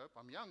answers, Job.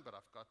 I'm young, but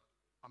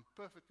I'm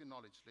perfect in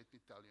knowledge, let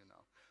me tell you now.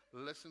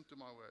 Listen to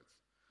my words.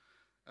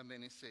 And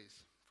then he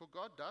says, for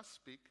God does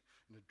speak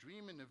in a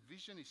dream, in a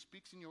vision, he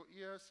speaks in your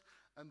ears,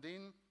 and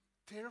then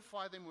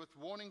terrify them with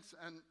warnings,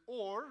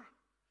 or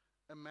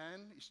a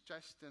man is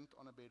chastened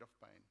on a bed of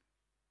pain.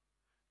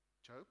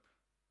 Job,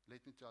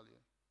 let me tell you,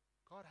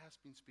 God has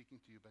been speaking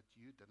to you, but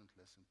you didn't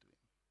listen to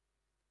him.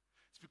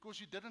 It's because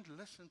you didn't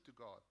listen to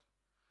God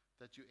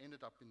that you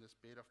ended up in this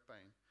bed of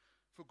pain.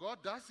 For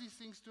God does these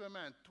things to a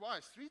man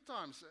twice, 3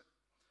 times,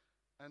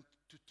 and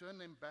to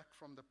turn them back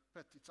from the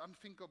pit. It's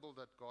unthinkable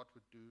that God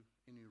would do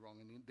any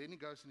wrong. And then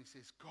he goes and he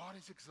says, God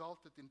is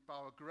exalted in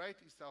power. Great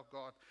is our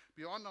God,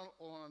 beyond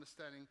all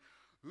understanding.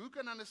 Who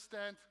can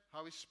understand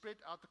how he spread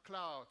out the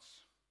clouds?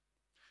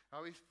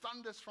 How he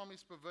thunders from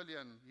his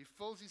pavilion. He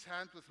fills his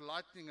hand with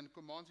lightning and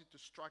commands it to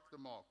strike the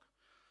mark.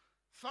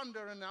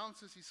 Thunder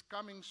announces his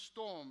coming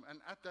storm, and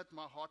at that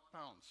my heart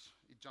pounds.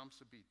 It jumps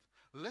a beat.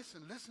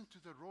 Listen to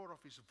the roar of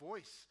his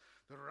voice,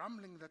 the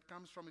rumbling that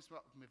comes from his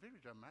mouth.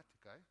 Very dramatic,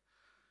 eh?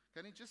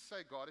 Can he just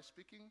say God is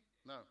speaking?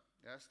 No,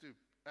 he has to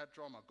add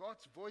drama.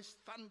 God's voice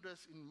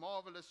thunders in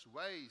marvelous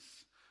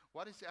ways.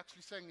 What is he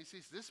actually saying? He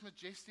says, this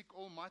majestic,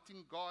 almighty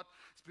God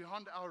is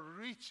beyond our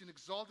reach and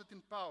exalted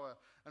in power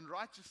and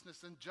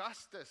righteousness and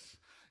justice.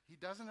 He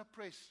doesn't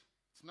oppress.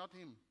 It's not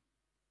him.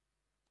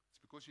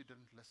 It's because you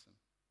didn't listen.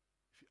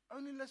 If you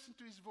only listen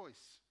to his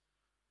voice,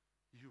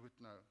 you would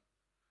know.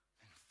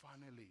 And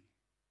finally,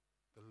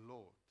 the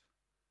Lord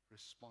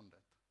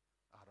responded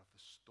out of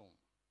the storm.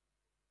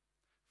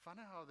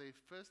 Funny how there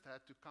first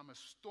had to come a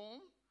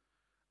storm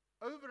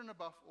over and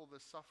above all the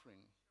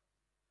suffering.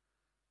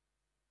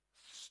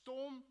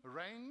 Storm,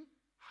 rain,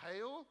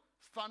 hail,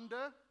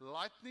 thunder,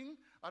 lightning.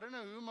 I don't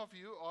know whom of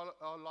you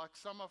are like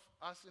some of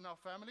us in our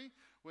family.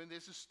 When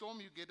there's a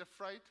storm, you get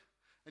afraid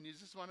and you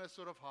just want to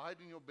sort of hide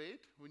in your bed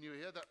when you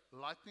hear that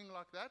lightning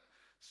like that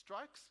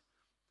strikes.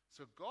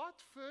 So God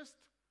first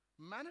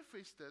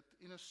manifested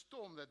in a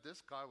storm that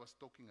this guy was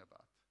talking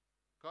about.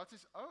 God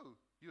says, oh,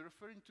 you're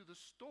referring to the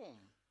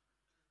storm.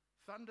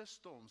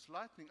 thunderstorms,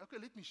 lightning. Okay,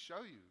 let me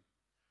show you.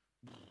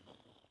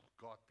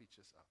 God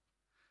pitches up.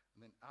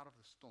 And then out of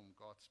the storm,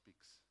 God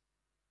speaks.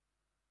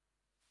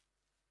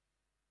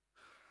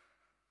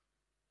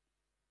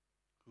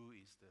 Who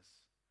is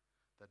this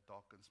that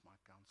darkens my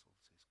counsel,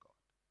 says God?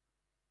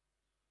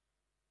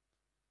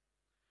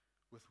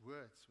 With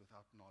words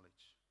without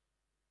knowledge.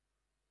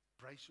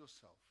 Brace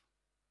yourself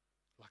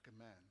like a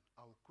man.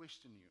 I will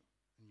question you,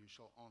 and you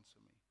shall answer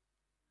me.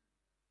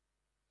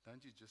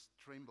 Don't you just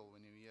tremble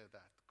when you hear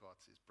that? God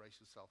says, brace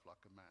yourself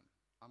like a man.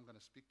 I'm going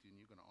to speak to you, and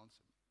you're going to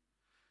answer me.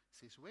 He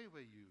says, where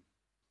were you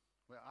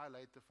where I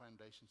laid the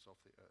foundations of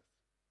the earth?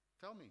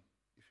 Tell me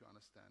if you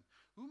understand.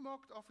 Who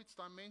marked off its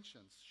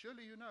dimensions?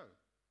 Surely you know.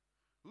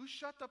 Who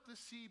shut up the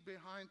sea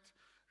behind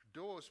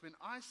doors when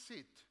I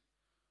said,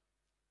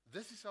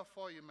 this is how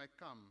far you may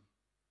come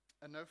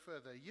and no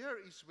further? Here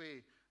is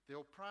where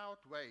their proud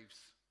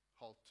waves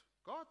halt.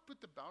 God put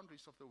the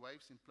boundaries of the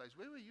waves in place.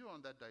 Where were you on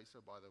that day, so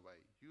by the way?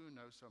 You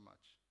know so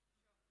much.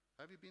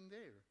 Have you been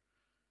there?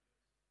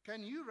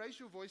 Can you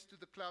raise your voice to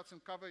the clouds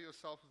and cover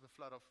yourself with a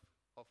flood of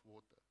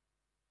water?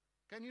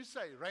 Can you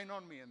say, rain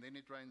on me, and then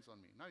it rains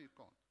on me? No, you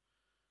can't.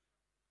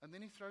 And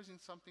then he throws in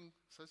something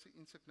so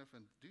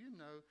insignificant. Do you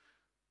know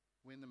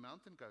when the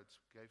mountain goats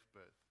gave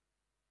birth?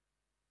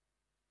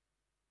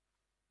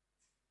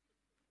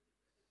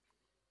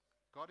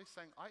 God is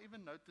saying, I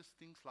even notice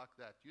things like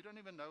that. You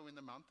don't even know when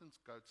the mountain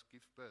goats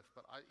give birth,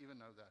 but I even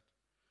know that.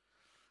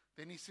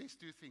 Then he says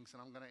two things,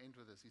 and I'm going to end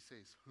with this. He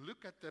says,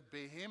 look at the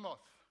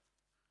behemoth.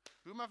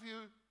 Whom of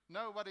you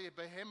know what a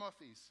behemoth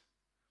is?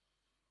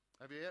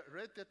 Have you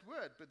read that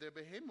word? But the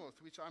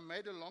behemoth, which I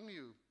made along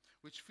you,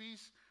 which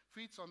feeds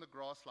on the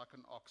grass like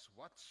an ox.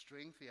 What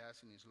strength he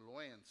has in his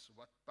loins,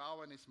 what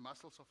power in his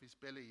muscles of his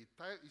belly.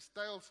 His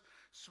tail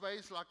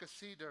sways like a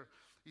cedar.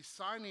 His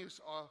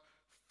sinews are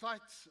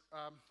thighs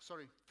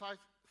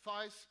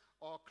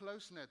are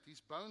close-knit. His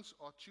bones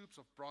are tubes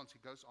of bronze. He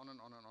goes on and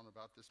on and on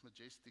about this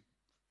majestic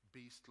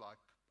beast-like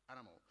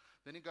animal.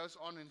 Then he goes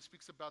on and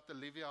speaks about the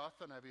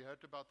Leviathan. Have you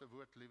heard about the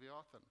word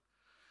Leviathan?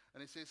 And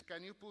he says,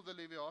 can you pull the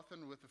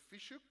Leviathan with a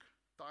fish hook?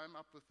 Tie him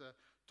up with a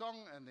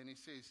tongue. And then he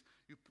says,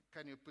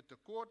 can you put a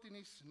cord in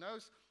his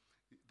nose?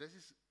 This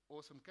is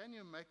awesome. Can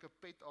you make a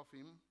pet of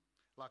him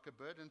like a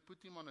bird and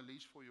put him on a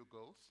leash for your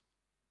girls?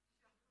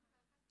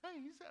 Hey,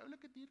 he said, oh,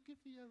 look at you,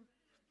 give me a...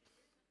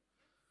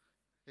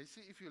 You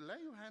see, if you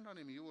lay your hand on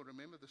him, you will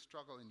remember the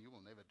struggle and you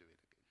will never do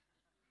it again.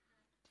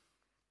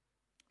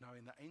 Now,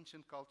 in the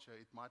ancient culture,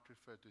 it might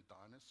refer to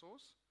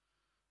dinosaurs,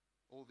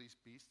 all these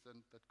beasts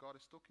that God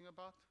is talking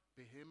about,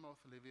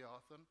 behemoth,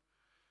 Leviathan,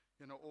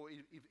 or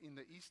if in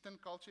the Eastern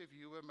culture, if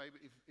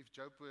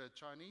Job were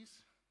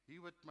Chinese, he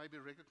would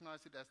maybe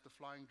recognize it as the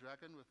flying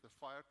dragon with the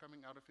fire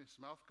coming out of his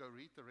mouth. Go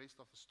read the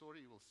rest of the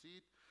story, you will see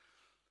it.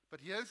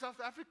 But here in South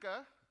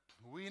Africa,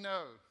 we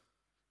know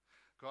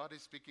God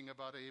is speaking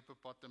about a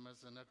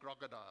hippopotamus and a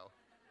crocodile.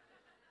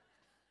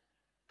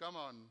 Come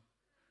on,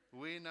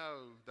 we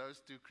know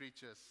those two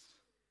creatures.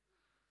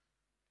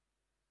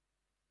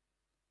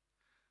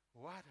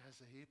 What has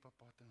a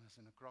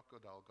hippopotamus and a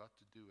crocodile got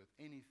to do with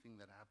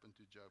anything that happened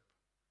to Job?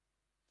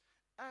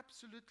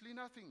 Absolutely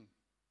nothing.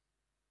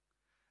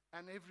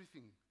 And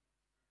everything.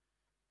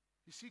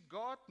 You see,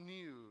 God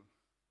knew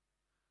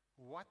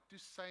what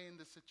to say in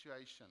the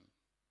situation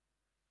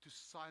to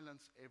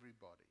silence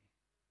everybody.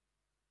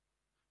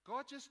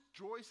 God just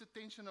draws his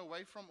attention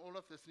away from all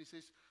of this and he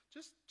says,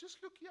 just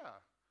look here.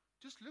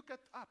 Just look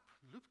up.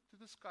 Look to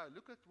the sky.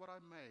 Look at what I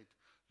made.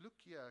 Look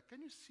here.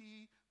 Can you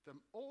see the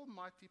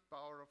almighty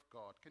power of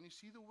God? Can you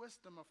see the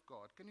wisdom of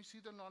God? Can you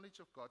see the knowledge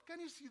of God? Can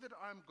you see that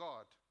I'm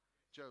God,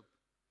 Job?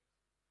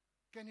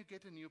 Can you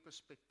get a new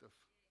perspective?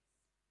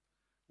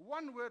 Yes.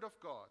 One word of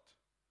God.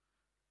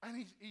 And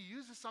he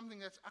uses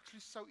something that's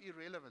actually so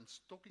irrelevant,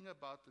 talking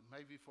about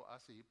maybe for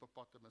us a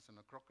hippopotamus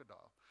and a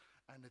crocodile.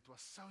 And it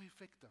was so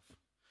effective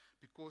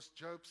because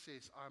Job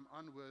says, I'm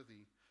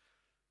unworthy.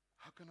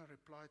 How can I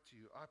reply to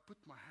you? I put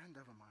my hand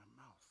over my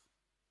mouth.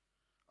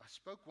 I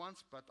spoke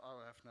once, but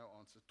I have no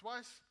answer.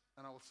 Twice,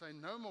 and I will say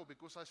no more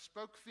because I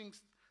spoke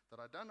things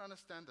that I don't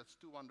understand that's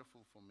too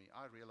wonderful for me.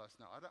 I realize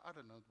now, I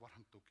don't know what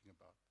I'm talking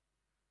about.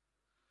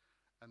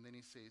 And then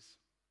he says,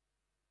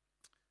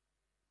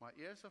 my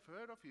ears have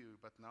heard of you,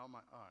 but now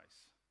my eyes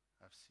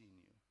have seen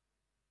you.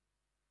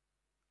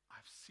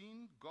 I've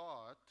seen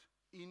God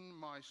in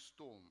my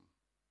storm,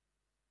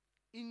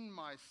 in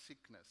my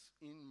sickness,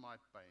 in my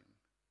pain.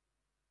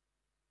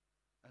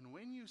 And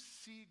when you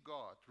see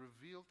God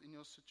revealed in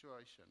your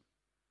situation,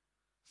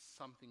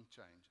 something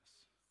changes.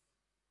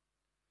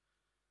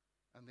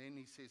 And then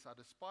he says, I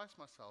despise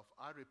myself,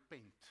 I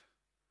repent.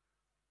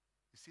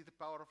 You see the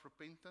power of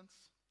repentance?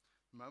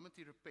 The moment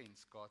he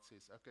repents, God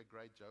says, okay,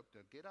 great, Job,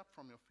 now get up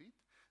from your feet.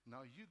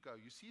 Now you go.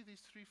 You see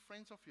these three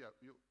friends of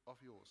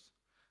yours.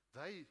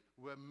 They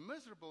were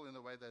miserable in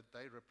the way that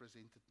they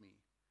represented me.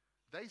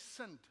 They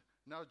sinned.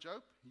 Now,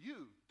 Job,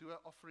 you do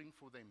an offering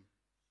for them.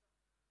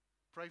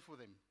 Pray for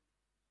them.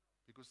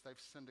 Because they've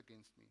sinned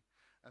against me.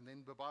 And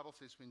then the Bible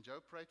says when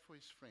Job prayed for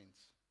his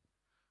friends,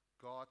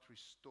 God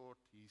restored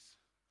his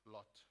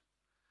lot.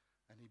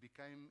 And he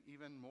became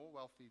even more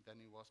wealthy than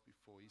he was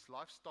before. His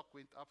livestock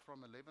went up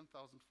from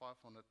 11,500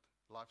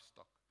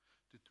 livestock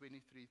to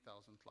 23,000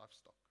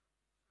 livestock.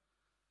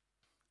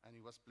 And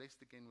he was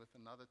blessed again with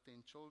another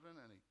 10 children,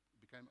 and he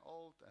became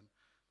old, and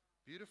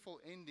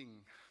beautiful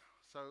ending.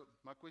 So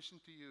my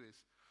question to you is,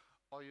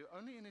 are you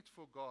only in it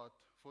for God,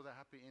 for the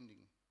happy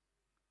ending?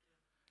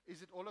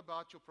 Is it all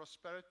about your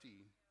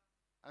prosperity,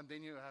 and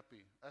then you're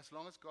happy? As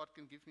long as God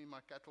can give me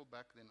my cattle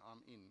back, then I'm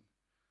in.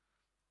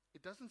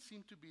 It doesn't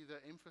seem to be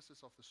the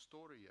emphasis of the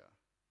story here.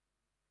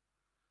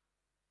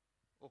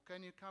 Or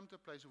can you come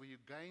to a place where you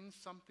gain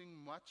something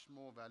much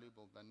more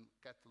valuable than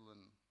cattle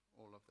and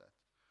all of that?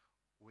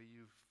 Where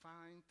you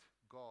find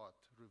God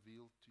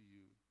revealed to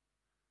you,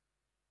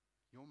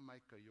 your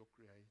maker, your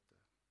creator.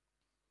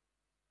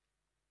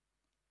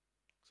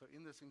 So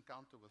in this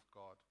encounter with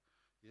God,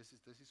 this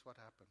is what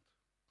happened.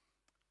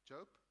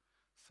 Job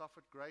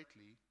suffered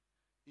greatly,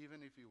 even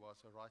if he was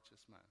a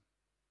righteous man.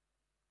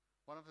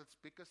 One of its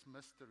biggest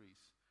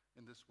mysteries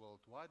in this world.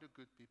 Why do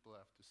good people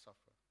have to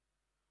suffer?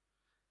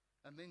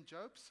 And then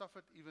Job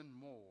suffered even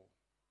more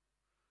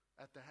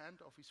at the hand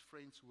of his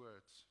friends'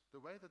 words. The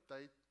way that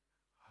they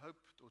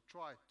hoped or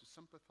tried to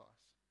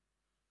sympathize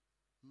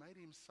made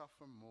him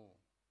suffer more.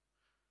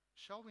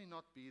 Shall we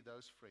not be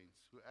those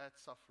friends who add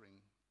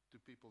suffering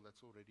to people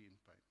that's already in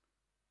pain?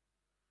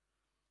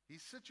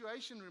 His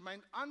situation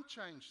remained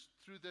unchanged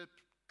through the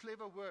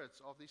clever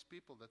words of these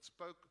people that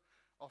spoke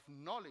of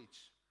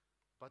knowledge,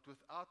 but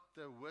without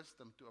the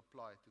wisdom to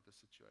apply to the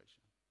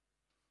situation.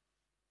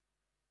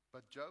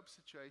 But Job's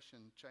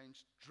situation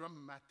changed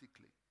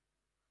dramatically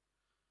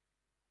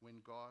when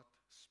God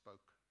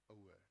spoke a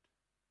word,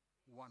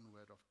 one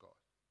word of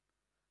God.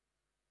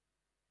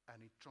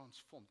 And it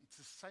transformed. It's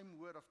the same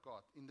word of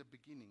God in the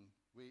beginning,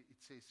 where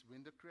it says,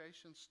 when the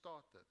creation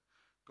started,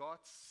 God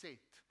said,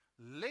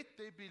 let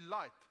there be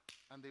light,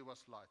 and there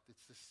was light.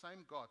 It's the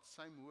same God,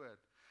 same word.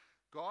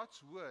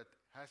 God's word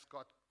has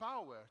got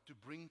power to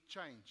bring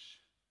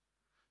change.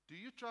 Do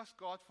you trust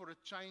God for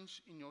a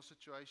change in your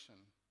situation?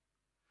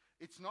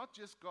 It's not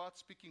just God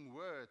speaking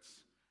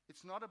words.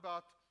 It's not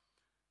about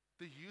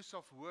the use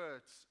of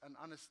words and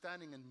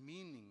understanding and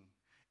meaning.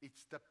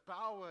 It's the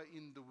power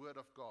in the word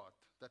of God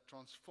that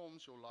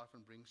transforms your life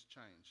and brings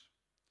change.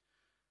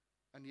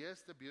 And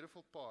here's the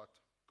beautiful part.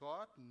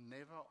 God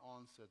never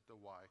answered the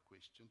why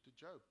question to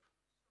Job.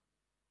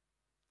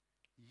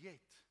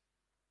 Yet,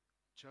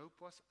 Job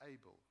was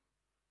able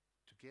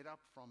to get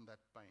up from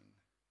that pain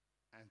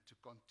and to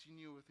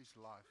continue with his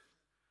life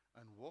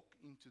and walk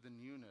into the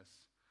newness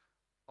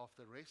of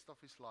the rest of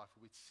his life,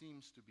 which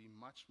seems to be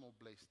much more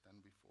blessed than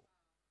before.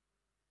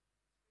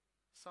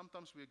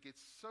 Sometimes we get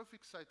so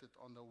fixated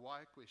on the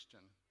why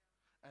question,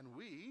 and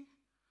we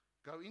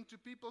go into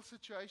people's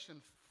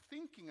situation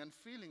thinking and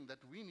feeling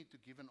that we need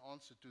to give an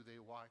answer to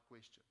their why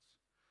questions.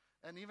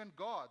 And even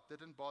God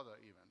didn't bother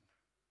even.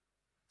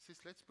 He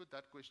says, let's put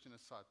that question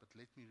aside, but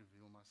let me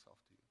reveal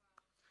myself to you.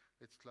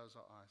 Let's close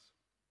our eyes.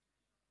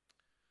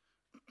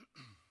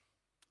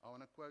 I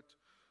want to quote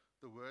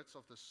the words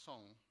of the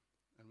song,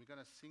 and we're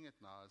going to sing it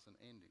now as an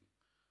ending.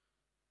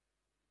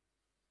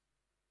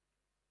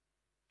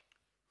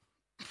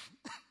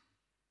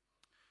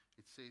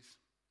 It says,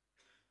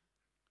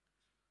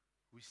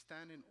 we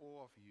stand in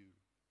awe of you.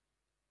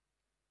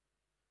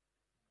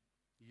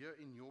 Here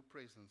in your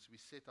presence, we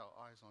set our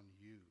eyes on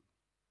you.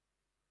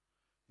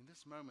 In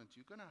this moment,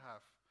 you're going to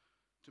have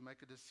to make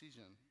a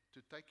decision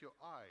to take your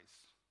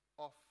eyes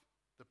off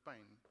the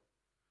pain,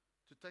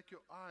 to take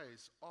your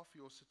eyes off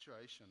your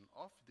situation,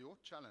 off your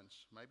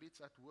challenge. Maybe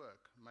it's at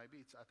work, maybe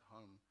it's at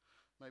home,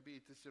 maybe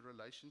it is a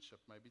relationship,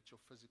 maybe it's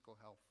your physical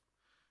health,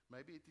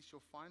 maybe it is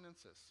your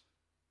finances,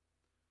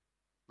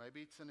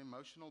 maybe it's an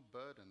emotional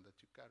burden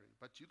that you carry.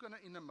 But you're going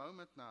to, in a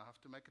moment now,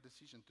 have to make a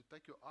decision to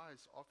take your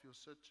eyes off your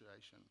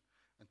situation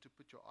and to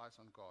put your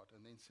eyes on God.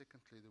 And then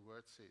secondly, the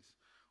word says,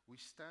 we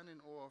stand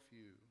in awe of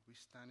you, we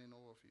stand in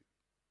awe of you.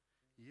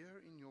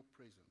 Here in your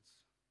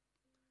presence,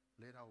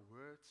 let our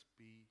words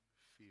be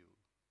few.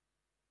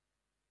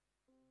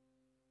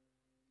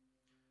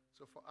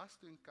 So for us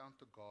to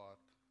encounter God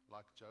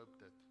like Job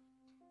did,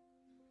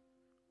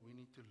 we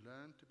need to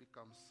learn to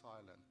become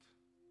silent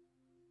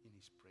in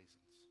his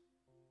presence.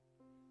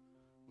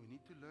 We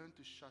need to learn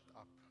to shut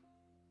up.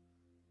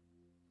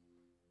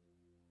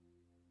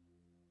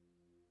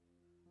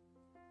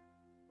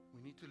 We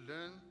need to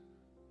learn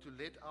to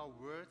let our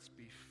words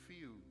be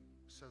few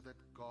so that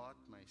God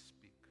may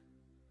speak.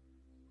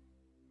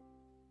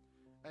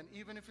 And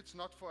even if it's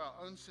not for our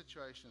own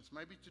situations,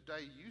 maybe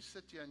today you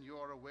sit here and you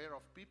are aware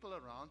of people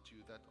around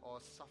you that are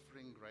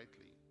suffering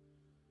greatly.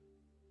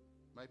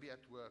 Maybe at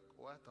work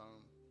or at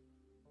home,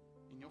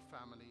 in your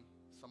family,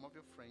 some of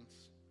your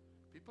friends.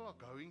 People are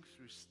going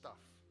through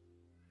stuff.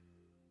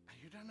 And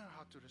you don't know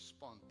how to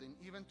respond. Then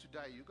even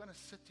today, you're going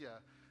to sit here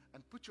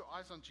and put your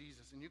eyes on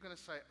Jesus and you're going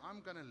to say, I'm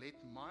going to let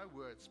my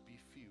words be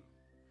few.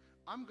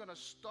 I'm going to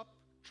stop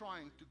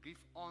trying to give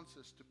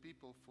answers to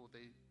people for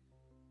their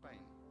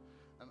pain.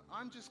 And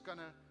I'm just going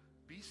to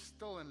be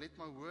still and let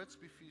my words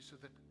be few so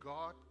that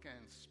God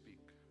can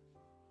speak.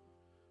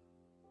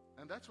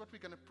 And that's what we're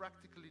going to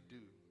practically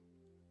do.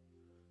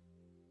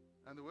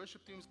 And the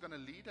worship team is going to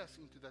lead us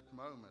into that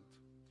moment.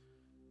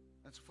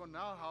 And so for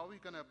now, how are we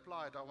going to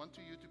apply it? I want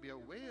you to be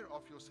aware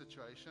of your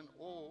situation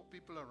or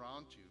people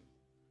around you.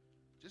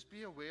 Just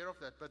be aware of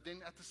that. But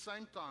then at the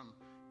same time,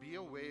 be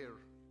aware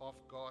of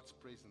God's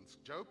presence.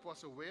 Job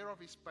was aware of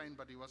his pain,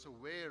 but he was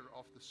aware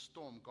of the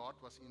storm. God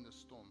was in the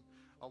storm.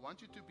 I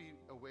want you to be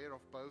aware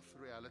of both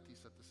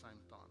realities at the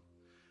same time.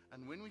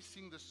 And when we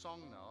sing the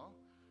song now,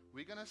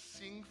 we're going to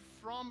sing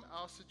from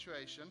our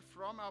situation,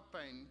 from our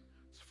pain,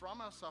 from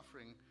our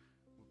suffering,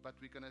 but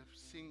we're going to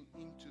sing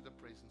into the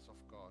presence of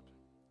God.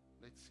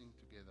 Let's sing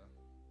together.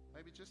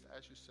 Maybe just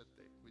as you sit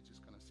there, we're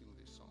just going to sing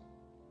this song.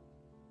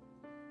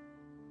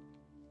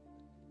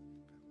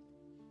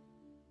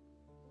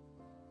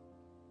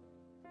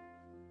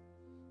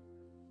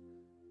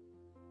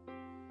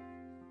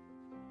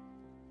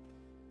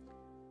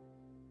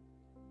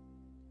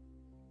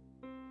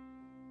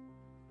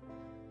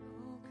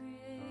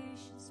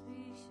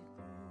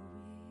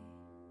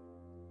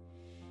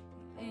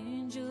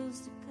 Angels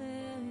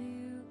declare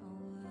you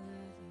are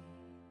worthy.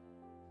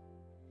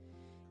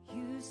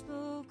 You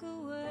spoke a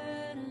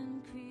word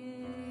and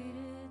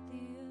created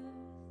the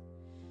earth.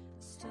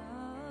 The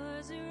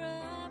stars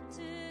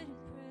erupted in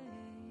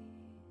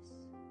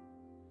praise.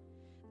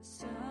 The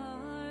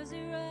stars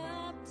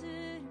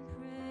erupted in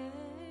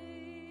praise.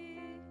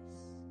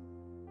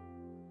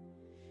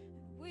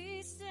 And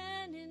we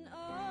stand in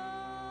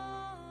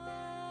awe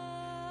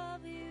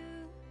of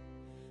you.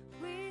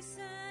 We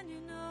stand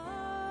in awe.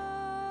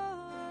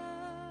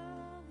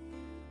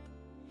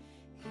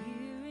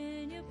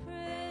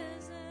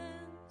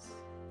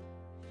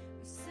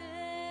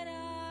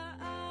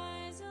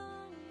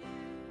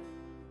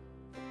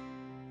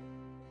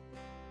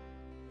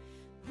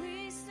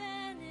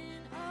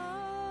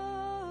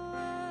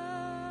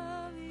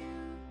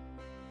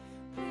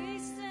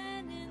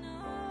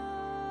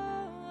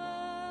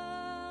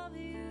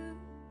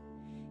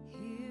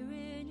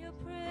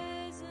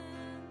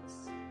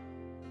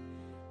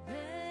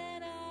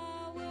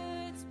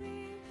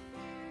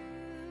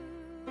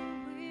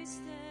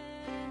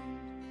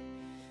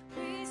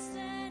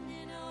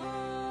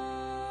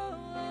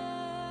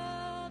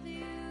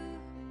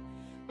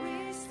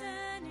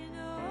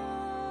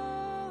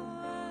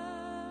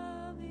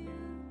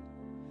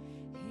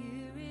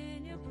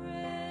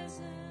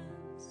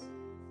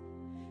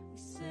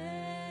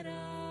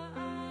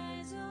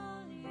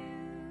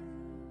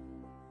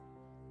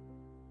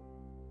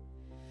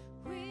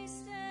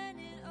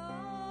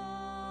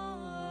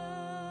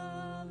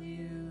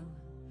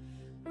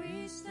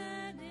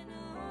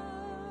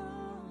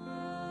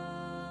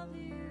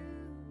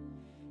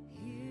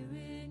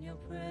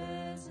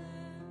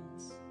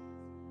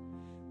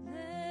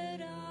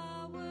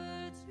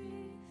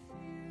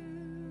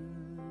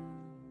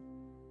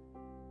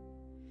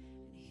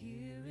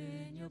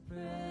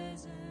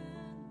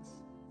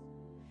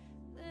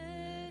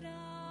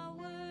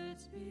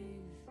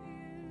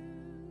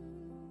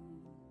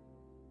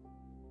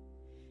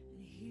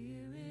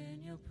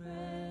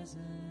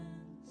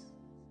 Presence,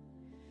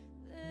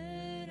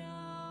 let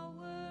our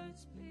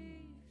words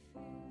be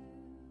few.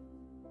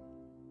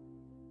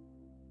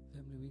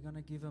 Family, we're going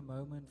to give a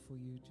moment for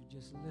you to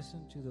just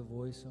listen to the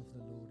voice of the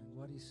Lord and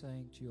what He's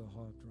saying to your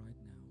heart right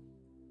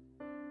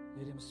now.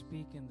 Let Him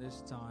speak in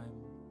this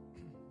time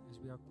as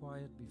we are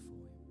quiet before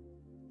Him.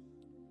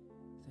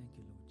 Thank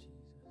you, Lord Jesus.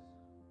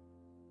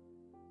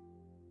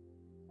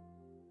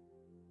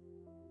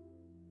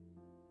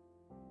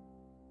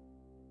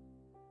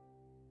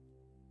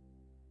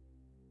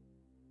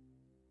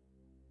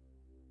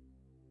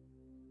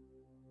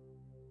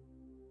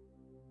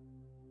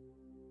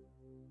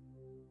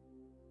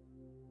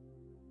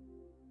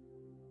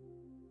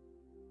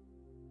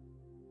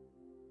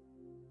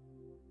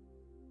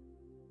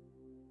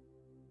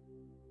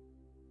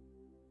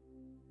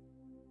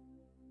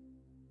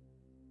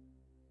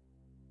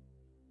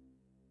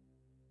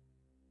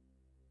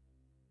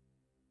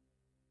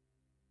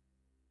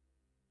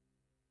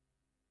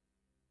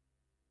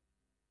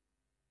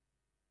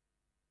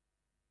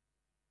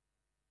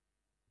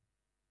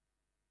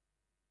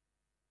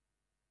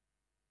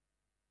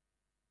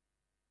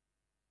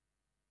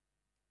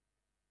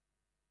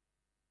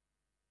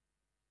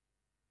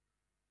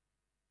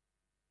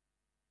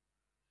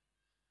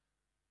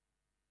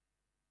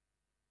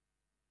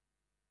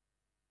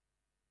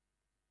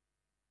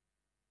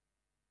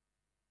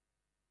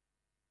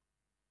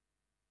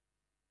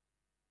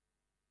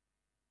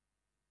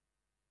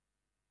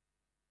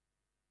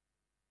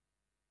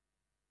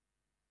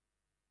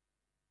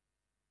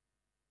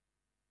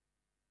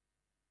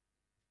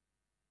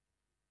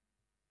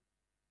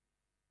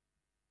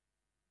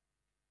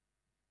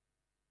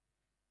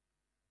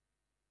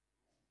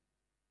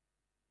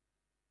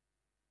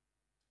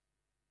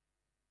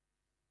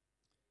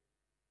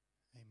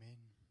 Amen.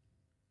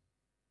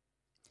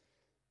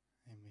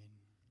 Amen.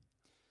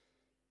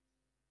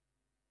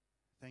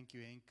 Thank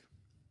you, Henk.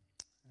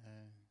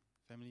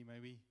 Family,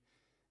 maybe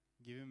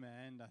give him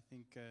a hand. I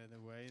think the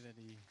way that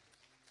he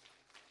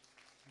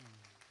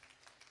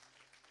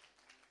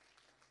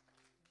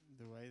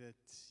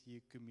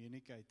you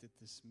communicated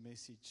this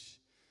message.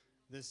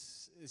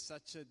 This is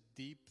such a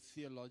deep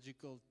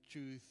theological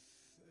truth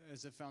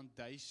as a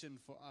foundation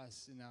for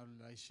us in our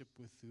relationship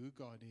with who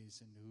God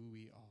is and who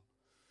we are.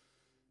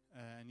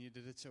 And you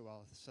did it so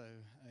well. So,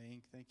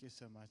 Henk, thank you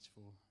so much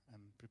for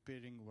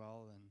preparing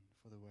well and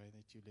for the way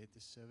that you led the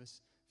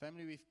service.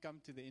 Family, we've come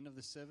to the end of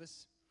the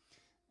service.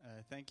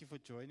 Thank you for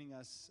joining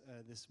us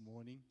this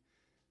morning.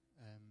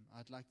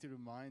 I'd like to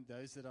remind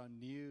those that are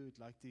new, would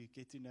like to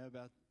get to know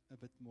a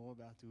bit more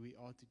about who we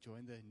are, to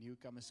join the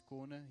Newcomers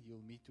Corner.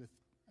 You'll meet with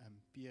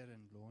Pierre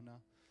and Lorna.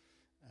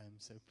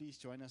 So please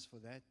join us for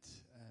that.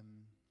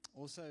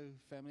 Also,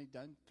 family,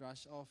 don't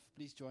rush off.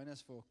 Please join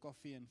us for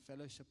coffee and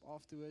fellowship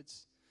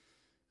afterwards.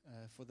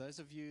 For those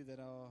of you that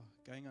are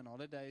going on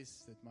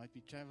holidays, that might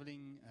be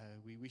traveling,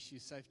 we wish you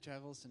safe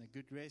travels and a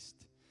good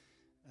rest.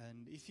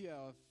 And if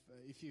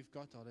you've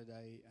got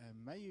holiday,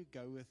 may you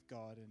go with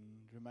God and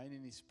remain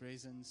in His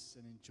presence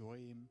and enjoy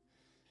Him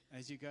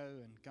as you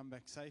go and come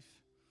back safe.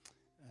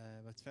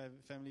 But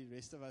family, the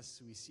rest of us,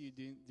 we see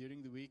you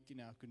during the week in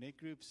our Connect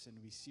groups, and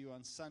we see you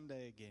on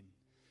Sunday again,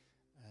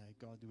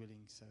 God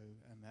willing. So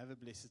have a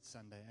blessed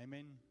Sunday.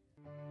 Amen.